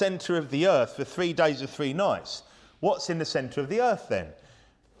in the centre of the earth for 3 days and 3 nights. What's in the centre of the earth then?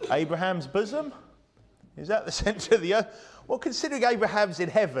 Abraham's bosom? Is that the centre of the earth? Well, considering Abraham's in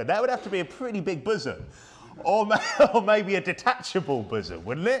heaven, that would have to be a pretty big bosom. Or maybe a detachable bosom,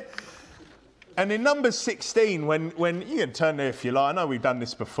 wouldn't it? And in Numbers 16, when you can turn there if you like, I know we've done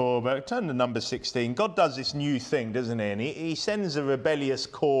this before, but turn to Numbers 16. God does this new thing, doesn't he? And he sends a rebellious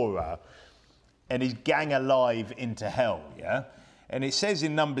Korah and his gang alive into hell, yeah? And it says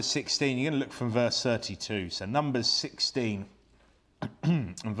in Numbers 16, you're going to look from verse 32. So Numbers 16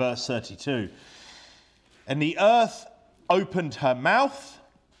 and verse 32. And the earth opened her mouth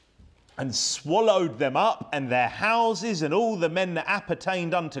and swallowed them up and their houses and all the men that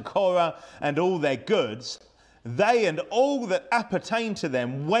appertained unto Korah and all their goods. They and all that appertained to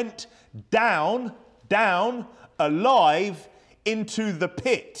them went down alive into the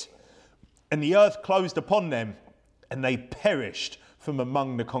pit. And the earth closed upon them, and they perished from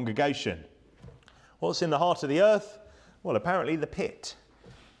among the congregation. What's in the heart of the earth? Well, apparently the pit.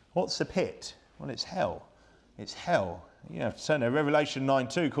 What's the pit? Well, it's hell. It's hell. You have to turn there. Revelation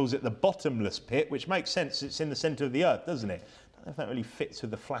 9:2 calls it the bottomless pit, which makes sense. It's in the centre of the earth, doesn't it? I don't know if that really fits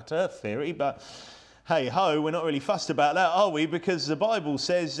with the flat earth theory, but hey ho, we're not really fussed about that, are we? Because the Bible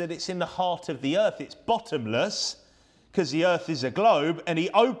says that it's in the heart of the earth. It's bottomless, because the earth is a globe, and he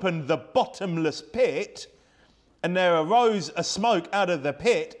opened the bottomless pit, and there arose a smoke out of the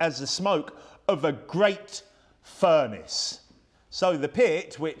pit as the smoke of a great furnace. So the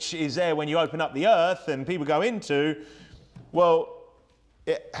pit, which is there when you open up the earth and people go into, well,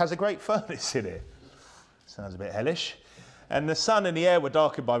 it has a great furnace in it. Sounds a bit hellish. And the sun and the air were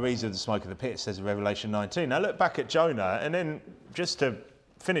darkened by reason of the smoke of the pit, says in Revelation 19. Now look back at Jonah, and then just to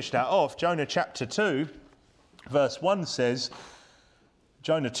finish that off, Jonah chapter 2, verse 1 says,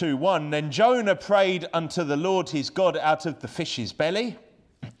 Jonah 2:1, then Jonah prayed unto the Lord his God out of the fish's belly,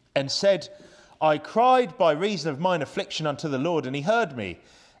 and said, I cried by reason of mine affliction unto the Lord, and he heard me.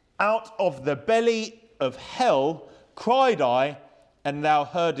 Out of the belly of hell cried I, and thou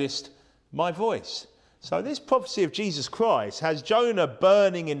heardest my voice. So this prophecy of Jesus Christ has Jonah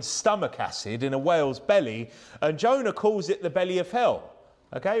burning in stomach acid in a whale's belly, and Jonah calls it the belly of hell.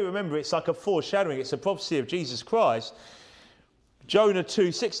 Okay, remember, it's like a foreshadowing. It's a prophecy of Jesus Christ. Jonah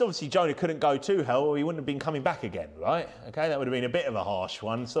 2:6, obviously Jonah couldn't go to hell or he wouldn't have been coming back again, right? Okay, that would have been a bit of a harsh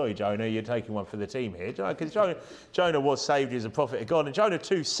one. Sorry, Jonah, you're taking one for the team here. Because Jonah was saved as a prophet of God. And Jonah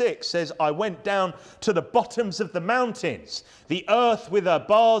 2:6 says, I went down to the bottoms of the mountains. The earth with her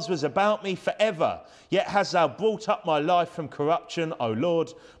bars was about me forever. Yet hast thou brought up my life from corruption, O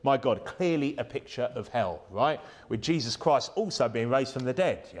Lord, my God. Clearly a picture of hell, right? With Jesus Christ also being raised from the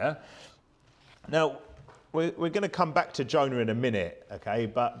dead, yeah? Now, we're going to come back to Jonah in a minute, okay?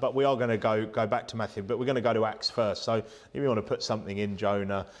 But we are going to go back to Matthew, but we're going to go to Acts first. So if you want to put something in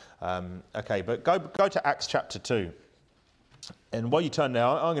Jonah, okay, but go to Acts chapter 2. And while you turn there,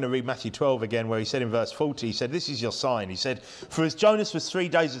 I'm going to read Matthew 12 again, where he said in verse 40, he said, this is your sign. He said, for as Jonas was 3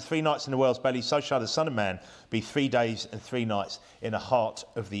 days and 3 nights in the whale's belly, so shall the Son of Man be 3 days and 3 nights in the heart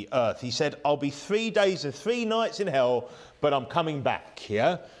of the earth. He said, I'll be 3 days and 3 nights in hell, but I'm coming back,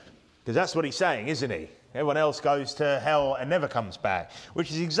 yeah? Because that's what he's saying, isn't he? Everyone else goes to hell and never comes back,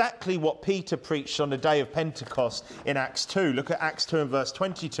 which is exactly what Peter preached on the day of Pentecost in Acts 2. Look at Acts 2 and verse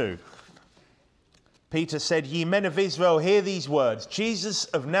 22. Peter said, ye men of Israel, hear these words. Jesus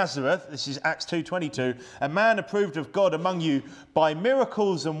of Nazareth, this is Acts 2:22, a man approved of God among you by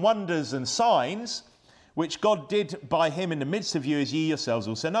miracles and wonders and signs, which God did by him in the midst of you, as ye yourselves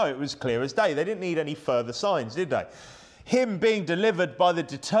also know. It was clear as day. They didn't need any further signs, did they? Him being delivered by the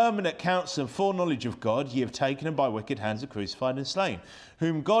determinate counsel and foreknowledge of God, ye have taken him by wicked hands and crucified and slain,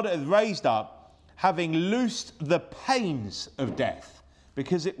 whom God hath raised up, having loosed the pains of death,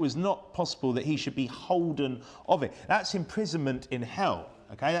 because it was not possible that he should be holden of it. That's imprisonment in hell,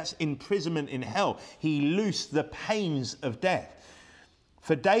 okay? That's imprisonment in hell. He loosed the pains of death.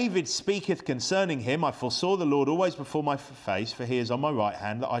 For David speaketh concerning him, I foresaw the Lord always before my face, for he is on my right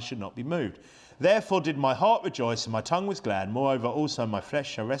hand, that I should not be moved. Therefore did my heart rejoice, and my tongue was glad. Moreover also my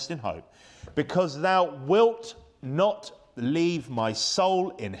flesh shall rest in hope. Because thou wilt not leave my soul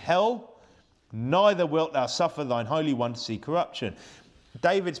in hell, neither wilt thou suffer thine Holy One to see corruption.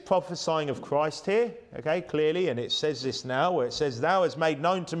 David's prophesying of Christ here, okay, clearly, and it says this now, where it says, thou hast made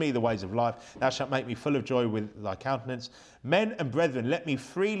known to me the ways of life, thou shalt make me full of joy with thy countenance. Men and brethren, let me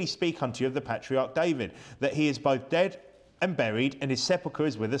freely speak unto you of the patriarch David, that he is both dead and buried, and his sepulchre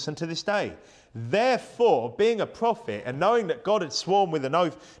is with us unto this day. Therefore, being a prophet, and knowing that God had sworn with an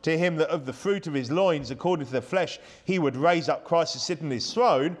oath to him that of the fruit of his loins, according to the flesh, he would raise up Christ to sit on his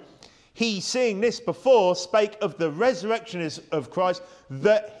throne, he, seeing this before, spake of the resurrection of Christ,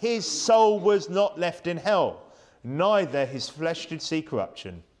 that his soul was not left in hell, neither his flesh did see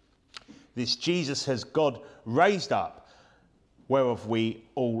corruption. This Jesus has God raised up, whereof we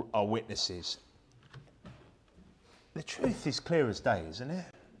all are witnesses. The truth is clear as day, isn't it?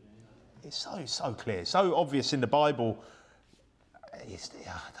 It's so clear, so obvious in the Bible. I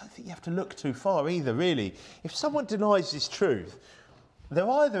don't think you have to look too far either, really. If someone denies this truth, they're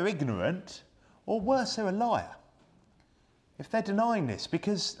either ignorant or worse, they're a liar. If they're denying this,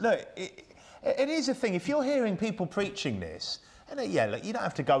 because look, it is a thing. If you're hearing people preaching this, and yeah, look, you don't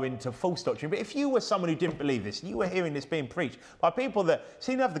have to go into false doctrine, but if you were someone who didn't believe this, and you were hearing this being preached by people that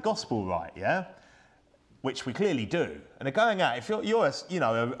seem to have the gospel right, yeah, which we clearly do, and are going out, if you're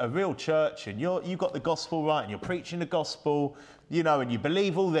a real church, and you've got the gospel right, and you're preaching the gospel, and you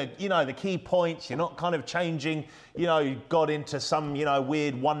believe all the, the key points, you're not kind of changing, God into some,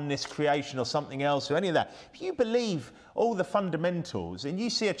 weird oneness creation or something else or any of that. If you believe all the fundamentals and you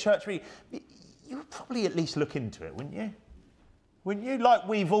see a church, you would probably at least look into it, wouldn't you? Wouldn't you? Like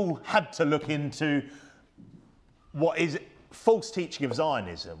we've all had to look into what is false teaching of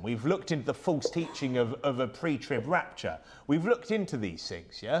Zionism. We've looked into the false teaching of a pre-trib rapture. We've looked into these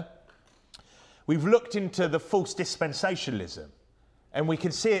things, yeah? We've looked into the false dispensationalism. And we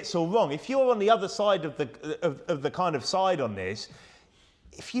can see it's all wrong. If you're on the other side of the kind of side on this,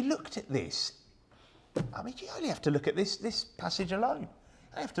 if you looked at this, I mean, you only have to look at this passage alone.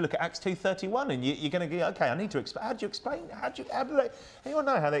 You have to look at Acts 2:31, and you're going to go, okay, I need to explain. How do you explain? Anyone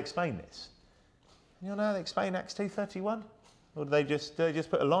know how they explain this? Anyone know how they explain Acts 2:31? Or do they just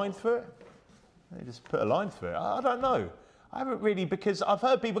put a line through it? They just put a line through it. I don't know. I haven't really, because I've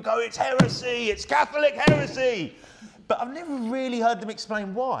heard people go, it's heresy, it's Catholic heresy. But I've never really heard them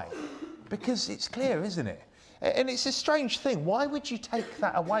explain why. Because it's clear, isn't it? And it's a strange thing. Why would you take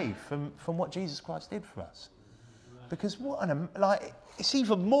that away from what Jesus Christ did for us? Because it's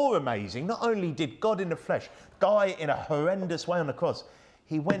even more amazing. Not only did God in the flesh die in a horrendous way on the cross,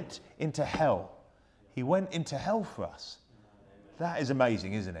 he went into hell. He went into hell for us. That is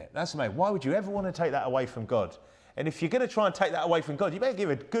amazing, isn't it? That's amazing. Why would you ever want to take that away from God? And if you're going to try and take that away from God, you better give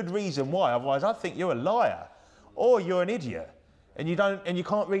a good reason why. Otherwise, I think you're a liar. Or you're an idiot, and you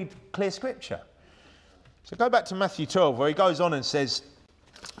can't read clear scripture. So go back to Matthew 12, where he goes on and says,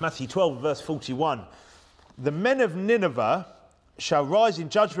 Matthew 12, verse 41, the men of Nineveh shall rise in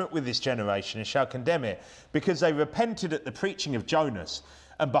judgment with this generation and shall condemn it, because they repented at the preaching of Jonas,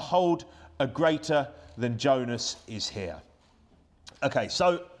 and behold, a greater than Jonas is here. Okay,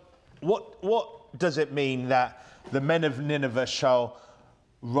 so what does it mean that the men of Nineveh shall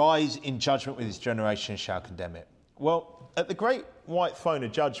rise in judgment with this generation and shall condemn it? Well, at the great white throne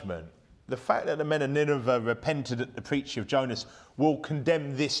of judgment, the fact that the men of Nineveh repented at the preaching of Jonas will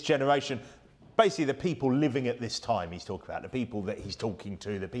condemn this generation. Basically, the people living at this time he's talking about, the people that he's talking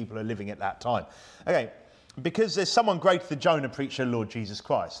to, the people who are living at that time. Okay, because there's someone greater than Jonah preached the Lord Jesus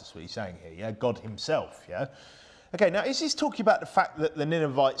Christ. That's what he's saying here, yeah? God himself, yeah? Okay, now is this talking about the fact that the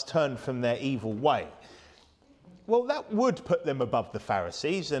Ninevites turned from their evil way? Well, that would put them above the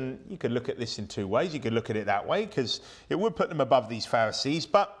Pharisees, and you could look at this in two ways. You could look at it that way, because it would put them above these Pharisees,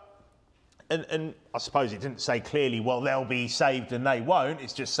 but, and I suppose it didn't say clearly, well, they'll be saved and they won't.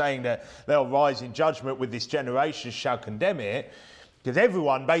 It's just saying that they'll rise in judgment with this generation, shall condemn it, because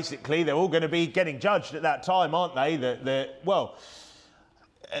everyone, basically, they're all going to be getting judged at that time, aren't they? Well,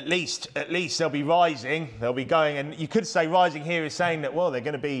 at least they'll be rising, they'll be going, and you could say rising here is saying that, well, they're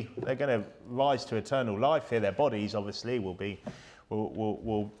going to rise to eternal life here. Their bodies obviously will be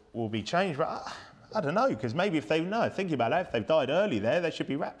changed. But I don't know, because maybe thinking about that, if they've died early there, they should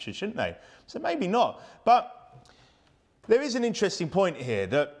be raptured, shouldn't they? So maybe not. But there is an interesting point here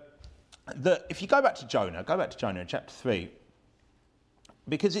that if you go back to Jonah in chapter 3,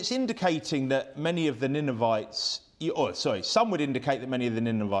 because it's indicating that many of the Ninevites, some would indicate that many of the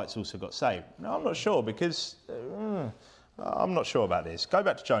Ninevites also got saved. No, I'm not sure, because I'm not sure about this. Go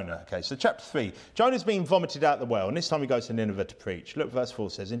back to Jonah. Okay, so chapter 3. Jonah's been vomited out of the well, and this time he goes to Nineveh to preach. Look, verse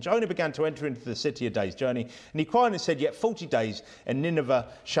 4 says, And Jonah began to enter into the city a day's journey, and he cried and said, Yet 40 days, and Nineveh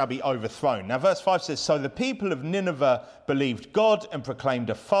shall be overthrown. Now, verse 5 says, So the people of Nineveh believed God and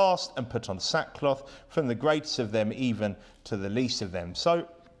proclaimed a fast and put on sackcloth, from the greatest of them even to the least of them. So,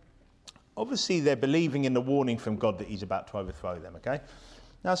 obviously, they're believing in the warning from God that he's about to overthrow them, okay?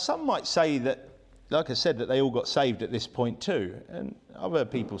 Now, some might say that, like I said, that they all got saved at this point too. And other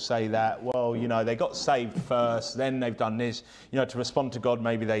people say that, well, you know, they got saved first, then they've done this, you know, to respond to God,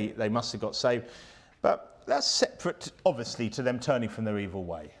 maybe they must have got saved. But that's separate, obviously, to them turning from their evil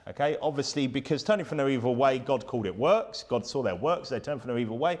way, okay? Obviously, because turning from their evil way, God called it works. God saw their works, they turned from their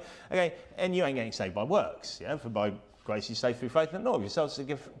evil way, okay? And you ain't getting saved by works, yeah? For by grace you saved through faith, and not of yourselves, it's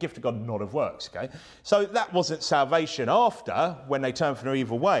a gift of God, not of works, okay? So that wasn't salvation after, when they turned from their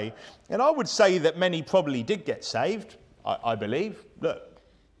evil way. And I would say that many probably did get saved, I believe. Look,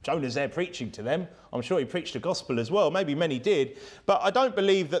 Jonah's there preaching to them. I'm sure he preached the gospel as well. Maybe many did. But I don't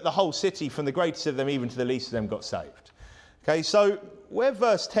believe that the whole city, from the greatest of them even to the least of them, got saved. Okay, so where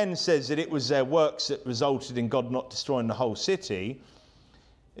verse 10 says that it was their works that resulted in God not destroying the whole city,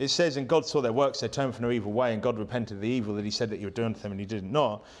 it says, and God saw their works, they turned from their evil way, and God repented of the evil that he said that you were doing to them, and he did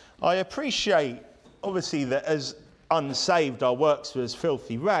not. I appreciate, obviously, that as unsaved, our works were as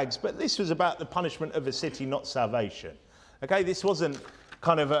filthy rags, but this was about the punishment of a city, not salvation. Okay, this wasn't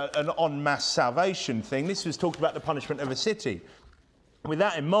kind of an en masse salvation thing. This was talking about the punishment of a city. With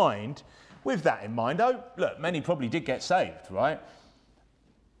that in mind, oh, look, many probably did get saved, right?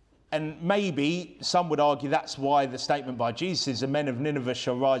 And maybe some would argue that's why the statement by Jesus is, the men of Nineveh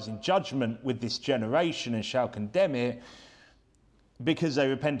shall rise in judgment with this generation and shall condemn it, because they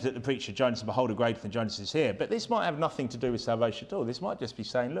repented at the preaching of Jonas, and behold, a greater than Jonas is here. But this might have nothing to do with salvation at all. This might just be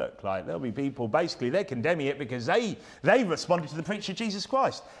saying, look, like, there'll be people, basically, they're condemning it because they responded to the preaching of Jesus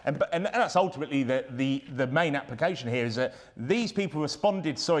Christ. And that's ultimately the main application here, is that these people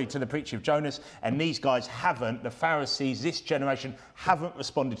responded, to the preaching of Jonas, and these guys haven't. The Pharisees, this generation, haven't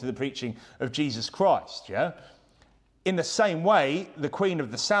responded to the preaching of Jesus Christ, yeah? In the same way, the Queen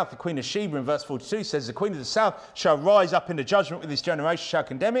of the South, the Queen of Sheba, in verse 42 says, the Queen of the South shall rise up into judgment with this generation, shall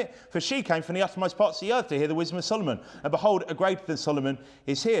condemn it, for she came from the uttermost parts of the earth to hear the wisdom of Solomon. And behold, a greater than Solomon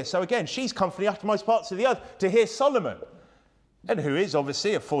is here. So again, she's come from the uttermost parts of the earth to hear Solomon, and who is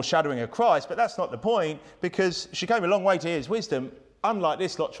obviously a foreshadowing of Christ, but that's not the point, because she came a long way to hear his wisdom, unlike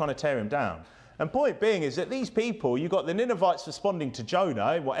this lot trying to tear him down. And point being is that these people, you've got the Ninevites responding to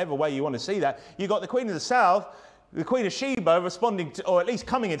Jonah, whatever way you want to see that. You've got the Queen of the South, the Queen of Sheba, responding to, or at least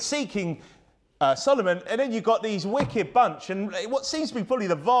coming and seeking Solomon, and then you've got these wicked bunch, and what seems to be probably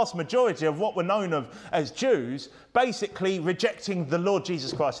the vast majority of what we're known of as Jews, basically rejecting the Lord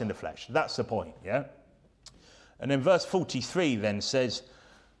Jesus Christ in the flesh. That's the point, yeah? And then verse 43 then says,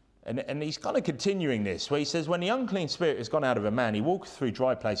 and he's kind of continuing this, where he says, when the unclean spirit is gone out of a man, he walketh through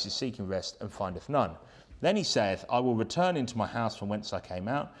dry places seeking rest, and findeth none. Then he saith, I will return into my house from whence I came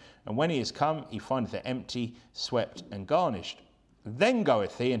out. And when he is come, he findeth it empty, swept, and garnished. Then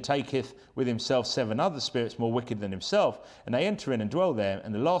goeth he and taketh with himself 7 other spirits more wicked than himself, and they enter in and dwell there,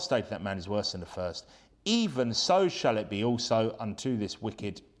 and the last state of that man is worse than the first. Even so shall it be also unto this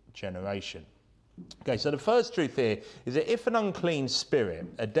wicked generation. Okay, so the first truth here is that if an unclean spirit,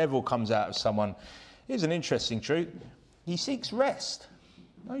 a devil, comes out of someone, here's an interesting truth, he seeks rest.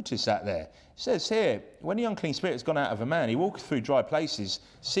 Notice that there. It says here, when the unclean spirit has gone out of a man, he walketh through dry places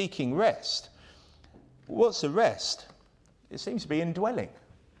seeking rest. What's the rest? It seems to be indwelling.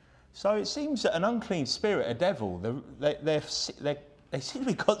 So it seems that an unclean spirit, a devil, they seem to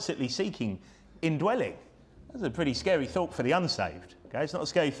be constantly seeking indwelling. That's a pretty scary thought for the unsaved. Okay? It's not a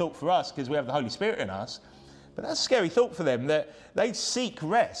scary thought for us because we have the Holy Spirit in us. But that's a scary thought for them, that they seek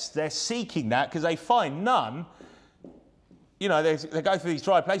rest. They're seeking that because they find none. You know, they go through these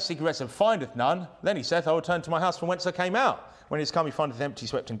dry places, seeking rest, and findeth none. Then he saith, I will return to my house from whence I came out. When he is come, he findeth empty,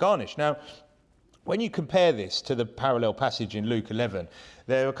 swept, and garnished. Now, when you compare this to the parallel passage in Luke 11,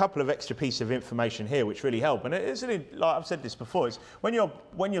 there are a couple of extra pieces of information here which really help. And like I've said this before, it's when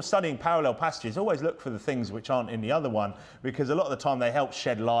you're studying parallel passages, always look for the things which aren't in the other one, because a lot of the time they help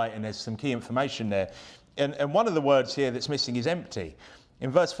shed light and there's some key information there. And one of the words here that's missing is empty. In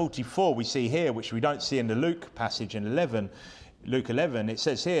verse 44, we see here, which we don't see in the Luke passage in Luke 11, it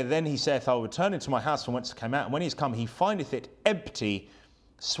says here, then he saith, I will return into my house from whence I came out, and when he is come, he findeth it empty,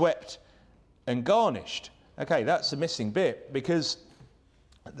 swept, and garnished. Okay, that's the missing bit, because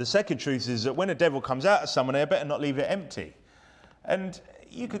the second truth is that when a devil comes out of someone, they better not leave it empty. And,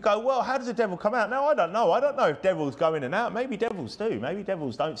 you could go, well, how does the devil come out? No, I don't know. I don't know if devils go in and out. Maybe devils do. Maybe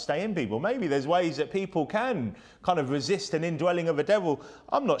devils don't stay in people. Maybe there's ways that people can kind of resist an indwelling of a devil.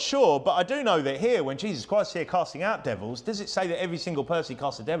 I'm not sure, but I do know that here, when Jesus Christ here casting out devils, does it say that every single person he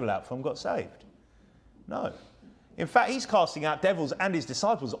cast a devil out from got saved? No. In fact, he's casting out devils and his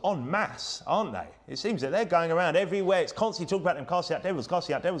disciples en masse, aren't they? It seems that they're going around everywhere. It's constantly talking about them casting out devils,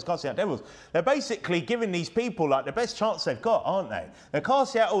 casting out devils, casting out devils. They're basically giving these people like the best chance they've got, aren't they? They're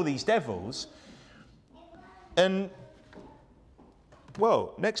casting out all these devils. And,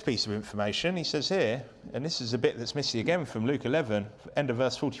 well, next piece of information, he says here, and this is a bit that's missing again from Luke 11, end of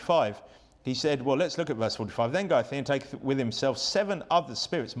verse 45. He said, well, let's look at verse 45. Then goeth he and taketh with himself 7 other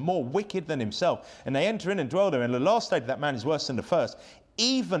spirits more wicked than himself, and they enter in and dwell there. And the last state of that man is worse than the first.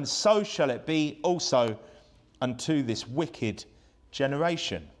 Even so shall it be also unto this wicked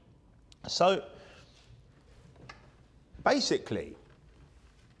generation. So, basically,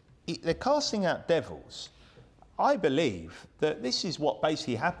 they're casting out devils. I believe that this is what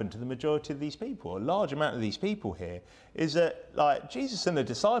basically happened to the majority of these people. A large amount of these people here is that, like, Jesus and the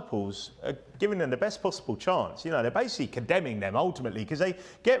disciples are giving them the best possible chance. You know, they're basically condemning them ultimately because they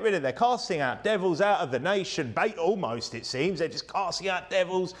get rid of, they're casting out devils out of the nation, almost it seems. They're just casting out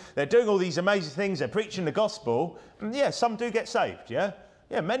devils. They're doing all these amazing things. They're preaching the gospel. And yeah, some do get saved, yeah?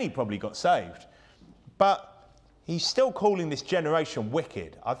 Yeah, many probably got saved. But he's still calling this generation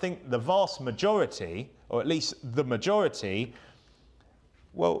wicked. I think the vast majority, or at least the majority,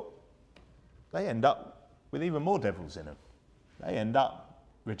 well, they end up with even more devils in them. They end up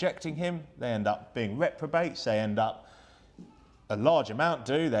rejecting him. They end up being reprobates. They end up, a large amount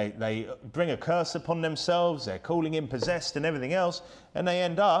do. They bring a curse upon themselves. They're calling him possessed and everything else. And they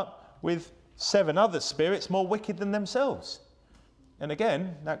end up with 7 other spirits more wicked than themselves. And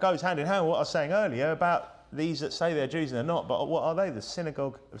again, that goes hand in hand with what I was saying earlier about these that say they're Jews and they're not. But what are they? The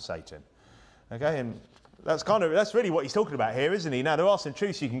synagogue of Satan. Okay, and that's really what he's talking about here, isn't he? Now, there are some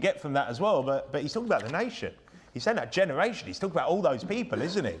truths you can get from that as well, but he's talking about the nation. He's saying that generation. He's talking about all those people,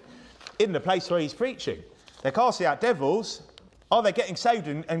 isn't he? In the place where he's preaching. They're casting out devils. Are they getting saved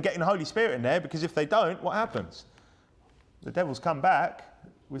and getting the Holy Spirit in there? Because if they don't, what happens? The devils come back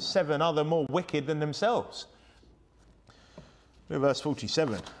with 7 other more wicked than themselves. Look at verse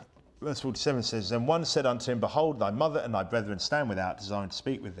 47. Verse 47 says, and one said unto him, behold, thy mother and thy brethren stand without, desiring to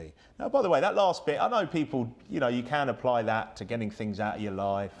speak with thee. Now, by the way, that last bit, I know people, you know, you can apply that to getting things out of your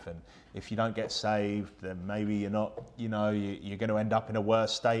life. And if you don't get saved, then maybe you're not, you know, you're going to end up in a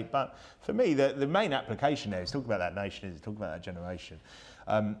worse state. But for me, the main application there is talking about that nation, is talking about that generation.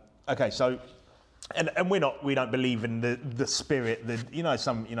 Okay, so, and we don't believe in the spirit,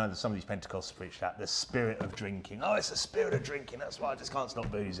 some of these Pentecostals preach that, the spirit of drinking. Oh, it's the spirit of drinking, that's why I just can't stop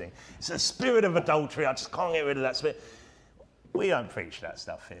boozing. It's the spirit of adultery, I just can't get rid of that spirit. We don't preach that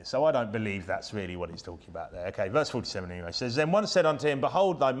stuff here, so I don't believe that's really what he's talking about there. Okay, verse 47 anyway says, then one said unto him,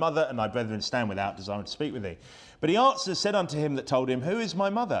 behold, thy mother and thy brethren stand without, desiring to speak with thee. But he answered, said unto him that told him, who is my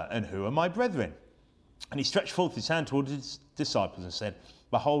mother, and who are my brethren? And he stretched forth his hand toward his disciples and said,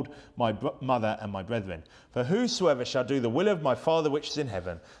 behold, my mother and my brethren. For whosoever shall do the will of my Father which is in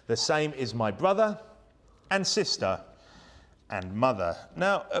heaven, the same is my brother and sister and mother.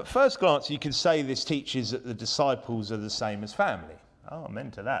 Now, at first glance, you could say this teaches that the disciples are the same as family. Oh, I'm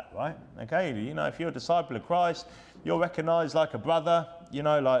into that, right? Okay, you know, if you're a disciple of Christ, you're recognised like a brother,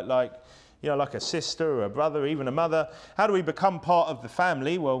 like a sister or a brother, or even a mother. How do we become part of the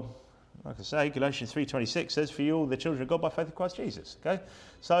family? Well, like I say, Galatians 3:26 says, for you all the children of God by faith in Christ Jesus. Okay,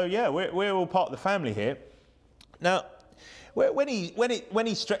 so yeah, we're all part of the family here. Now, when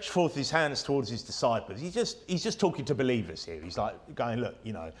he stretched forth his hands towards his disciples, he's just talking to believers here. He's like going, look,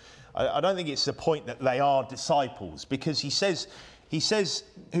 you know, I don't think it's the point that they are disciples, because he says,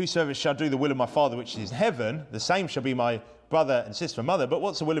 whosoever shall do the will of my Father which is in heaven, the same shall be my brother and sister and mother. But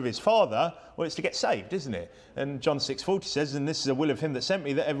what's the will of his Father? Well, it's to get saved, isn't it? And John 6:40 says, and this is the will of him that sent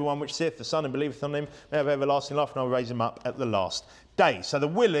me, that everyone which seeth the Son and believeth on him may have everlasting life, and I will raise him up at the last day. So the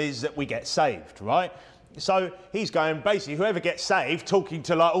will is that we get saved, right? So he's going, basically, whoever gets saved, talking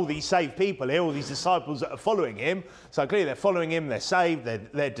to like all these saved people here, all these disciples that are following him. So clearly they're following him, they're saved,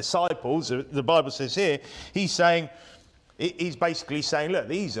 they're disciples. The Bible says here, he's basically saying, look,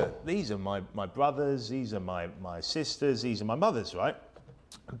 these are my brothers, these are my sisters, these are my mothers, right?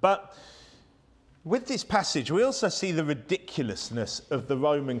 But with this passage, we also see the ridiculousness of the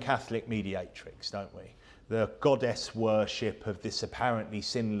Roman Catholic mediatrix, don't we? The goddess worship of this apparently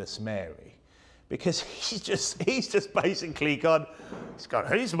sinless Mary. Because he's just basically gone,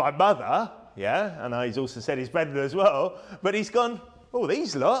 who's my mother? Yeah, and he's also said his brethren as well. But he's gone, oh,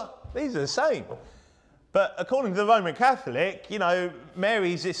 these are the same. But according to the Roman Catholic, you know,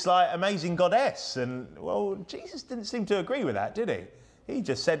 Mary's this like amazing goddess. And, well, Jesus didn't seem to agree with that, did he? He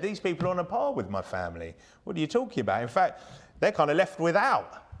just said, these people are on a par with my family. What are you talking about? In fact, they're kind of left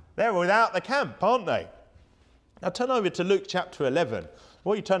without. They're without the camp, aren't they? Now turn over to Luke chapter 11.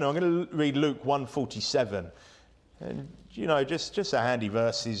 What you turn on, I'm going to read Luke 1:47. And, you know, just a handy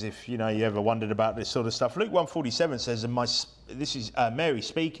verses if, you know, you ever wondered about this sort of stuff. Luke 1:47 says, and this is Mary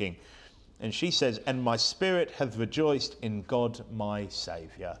speaking, and she says, and my spirit hath rejoiced in God my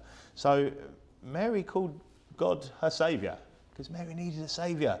Saviour. So Mary called God her Saviour, because Mary needed a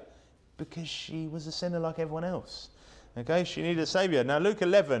Saviour, because she was a sinner like everyone else. Okay, she needed a Saviour. Now Luke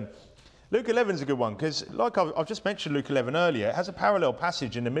 11 is a good one, because like I've just mentioned Luke 11 earlier, it has a parallel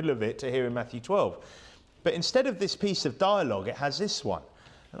passage in the middle of it to here in Matthew 12. But instead of this piece of dialogue, it has this one.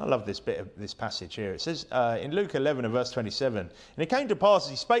 And I love this bit of this passage here. It says in Luke 11 and verse 27, and it came to pass as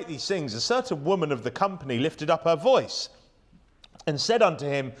he spake these things, a certain woman of the company lifted up her voice and said unto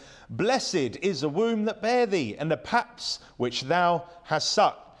him, blessed is the womb that bare thee, and the paps which thou hast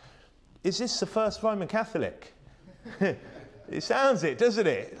sucked. Is this the first Roman Catholic? It sounds it, doesn't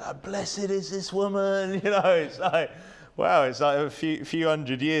it? Like, blessed is this woman, you know, it's like, wow, it's like a few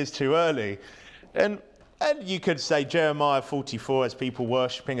hundred years too early. And you could say Jeremiah 44 as people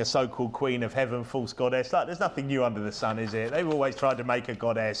worshipping a so-called queen of heaven, false goddess. Like, there's nothing new under the sun, is it? They've always tried to make a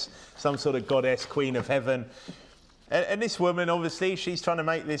goddess, some sort of goddess, queen of heaven. And this woman, obviously, she's trying to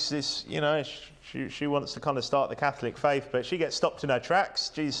make this, you know, she wants to kind of start the Catholic faith, but she gets stopped in her tracks.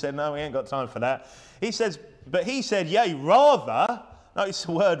 Jesus said, no, we ain't got time for that. He said, yea, rather, notice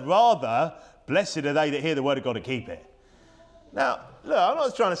the word rather, blessed are they that hear the word of God and keep it. Now, look, I'm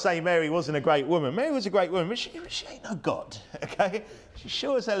not trying to say Mary wasn't a great woman. Mary was a great woman, but she ain't no God, okay? She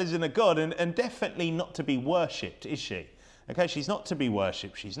sure as hell isn't a God, and definitely not to be worshipped, is she? Okay, she's not to be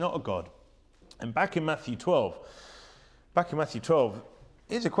worshipped. She's not a God. And back in Matthew 12,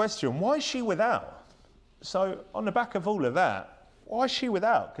 here's a question. Why is she without? So on the back of all of that, why is she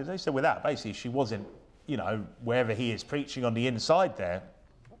without? Because they said without, basically she wasn't, you know, wherever he is preaching on the inside there.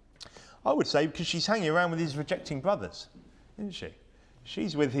 I would say because she's hanging around with his rejecting brothers, isn't she?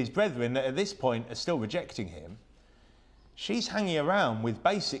 She's with his brethren that at this point are still rejecting him. She's hanging around with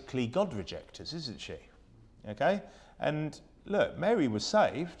basically God rejectors, isn't she? Okay? And look, Mary was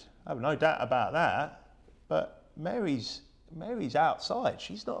saved. I have no doubt about that. But Mary's outside.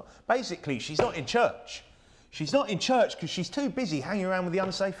 She's not in church. She's not in church because she's too busy hanging around with the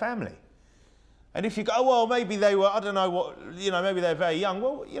unsafe family. And if you go, well, maybe they were, I don't know what, you know, maybe they're very young.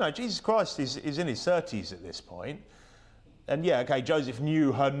 Well, you know, Jesus Christ is in his 30s at this point. And yeah, okay, Joseph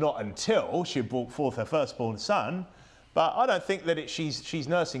knew her not until she had brought forth her firstborn son. But I don't think that she's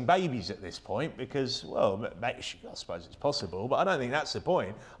nursing babies at this point because, well, I suppose it's possible, but I don't think that's the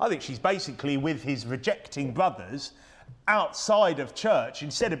point. I think she's basically with his rejecting brothers outside of church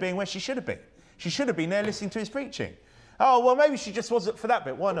instead of being where she should have been. She should have been there listening to his preaching. Oh, well, maybe she just wasn't for that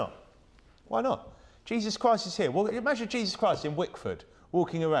bit. Why not? Why not? Jesus Christ is here. Well, imagine Jesus Christ in Wickford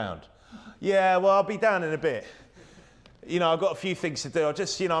walking around. Yeah, well, I'll be down in a bit. You know, I've got a few things to do.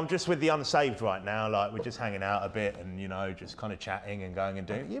 I'm just with the unsaved right now. Like, we're just hanging out a bit and, you know, just kind of chatting and going and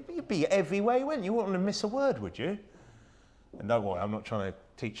doing. You'd be everywhere you went. You wouldn't want to miss a word, would you? And don't worry, I'm not trying to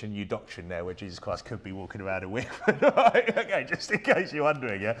teach a new doctrine there where Jesus Christ could be walking around a Wickford. Right? Okay, just in case you're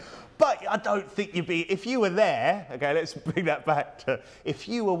wondering, yeah? But I don't think you'd be, if you were there, okay, let's bring that back to, if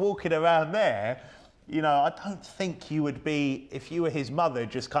you were walking around there, you know, I don't think you would be, if you were his mother,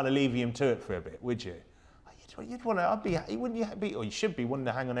 just kind of leaving him to it for a bit, would you? You'd want to, wouldn't you be, or you should be wanting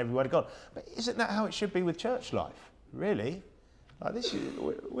to hang on every word of God. But isn't that how it should be with church life? Really? Like this,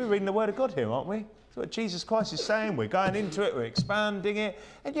 we're reading the word of God here, aren't we? That's what Jesus Christ is saying. We're going into it, we're expanding it.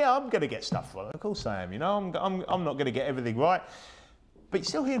 And yeah, I'm going to get stuff wrong. Of course I am, you know. I'm not going to get everything right. But you're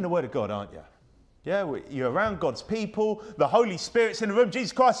still hearing the word of God, aren't you? Yeah, you're around God's people. The Holy Spirit's in the room.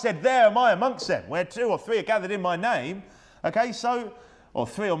 Jesus Christ said, there am I amongst them, where 2 or 3 are gathered in my name. Okay, so, or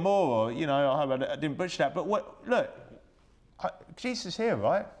 3 or more, or, you know, I didn't butcher that. But look, Jesus is here,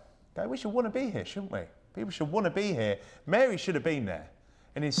 right? Okay, we should want to be here, shouldn't we? People should want to be here. Mary should have been there.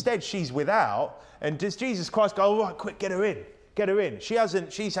 And instead she's without. And does Jesus Christ go, all right, quick, get her in. Get her in.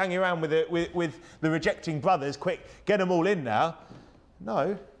 She's hanging around with the rejecting brothers. Quick, get them all in now.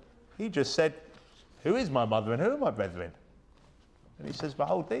 No, he just said, who is my mother and who are my brethren? And he says,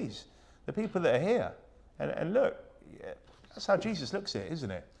 behold these, the people that are here. And look, yeah, that's how Jesus looks at it,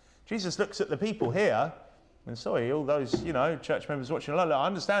 isn't it? Jesus looks at the people here. And sorry, all those, you know, church members watching, I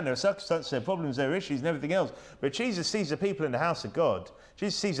understand there are circumstances, there are problems, there are issues and everything else. But Jesus sees the people in the house of God.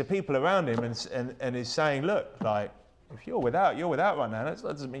 Jesus sees the people around him and is saying, look, like, If you're without right now. That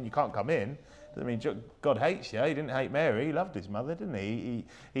doesn't mean you can't come in. Doesn't mean God hates you. He didn't hate Mary. He loved his mother, didn't he?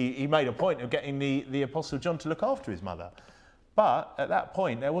 He made a point of getting the Apostle John to look after his mother. But at that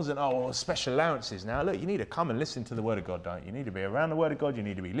point, there wasn't, special allowances. Now, look, you need to come and listen to the Word of God, don't you? You need to be around the Word of God. You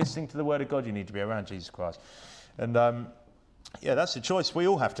need to be listening to the Word of God. You need to be around Jesus Christ. And, that's a choice we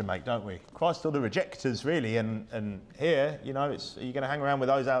all have to make, don't we? Christ or the rejectors, really. And here, are you going to hang around with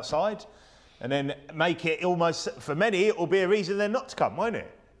those outside? And then make it almost, for many, it will be a reason then not to come, won't it?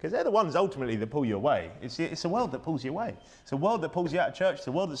 Because they're the ones ultimately that pull you away. It's a world that pulls you away. It's a world that pulls you out of church. It's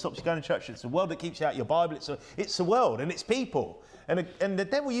a world that stops you going to church. It's a world that keeps you out of your Bible. It's a world, and it's people. And the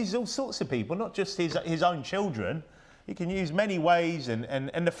devil uses all sorts of people, not just his own children. He can use many ways,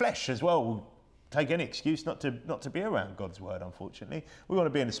 and the flesh as well will take any excuse not to be around God's word, unfortunately. We want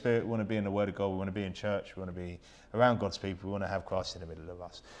to be in the Spirit. We want to be in the Word of God. We want to be in church. We want to be around God's people. We want to have Christ in the middle of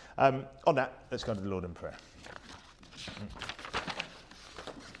us. On that, let's go to the Lord in prayer.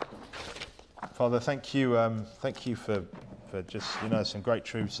 Father, thank you for just some great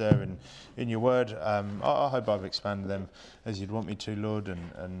truths there in your word. I hope I've expanded them as you'd want me to, Lord,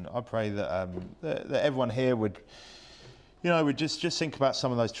 and I pray that that everyone here would just think about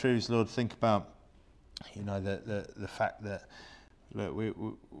some of those truths, Lord. Think about the fact that, look,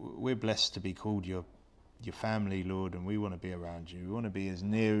 we're blessed to be called your family, Lord, and we want to be around you. We want to be as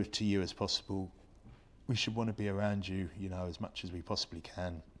near to you as possible. We should want to be around you, as much as we possibly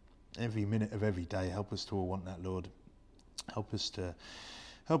can. Every minute of every day. Help us to all want that, Lord. Help us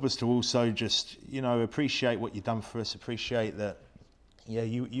to also just appreciate what you've done for us. Appreciate that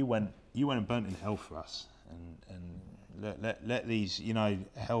you went and burnt in hell for us, and let these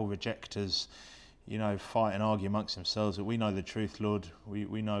hell rejectors fight and argue amongst themselves. But we know the truth, Lord.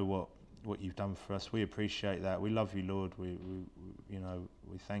 We know what you've done for us. We appreciate that. We love you, Lord.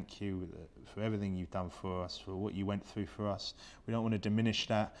 We thank you for everything you've done for us, for what you went through for us. We don't want to diminish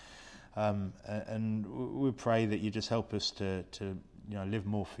that, and we pray that you just help us to live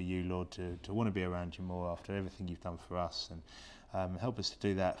more for you, Lord, to want to be around you more after everything you've done for us, and help us to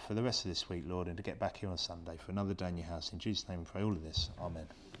do that for the rest of this week, Lord, and to get back here on Sunday for another day in your house. In Jesus' name we pray all of this. Amen.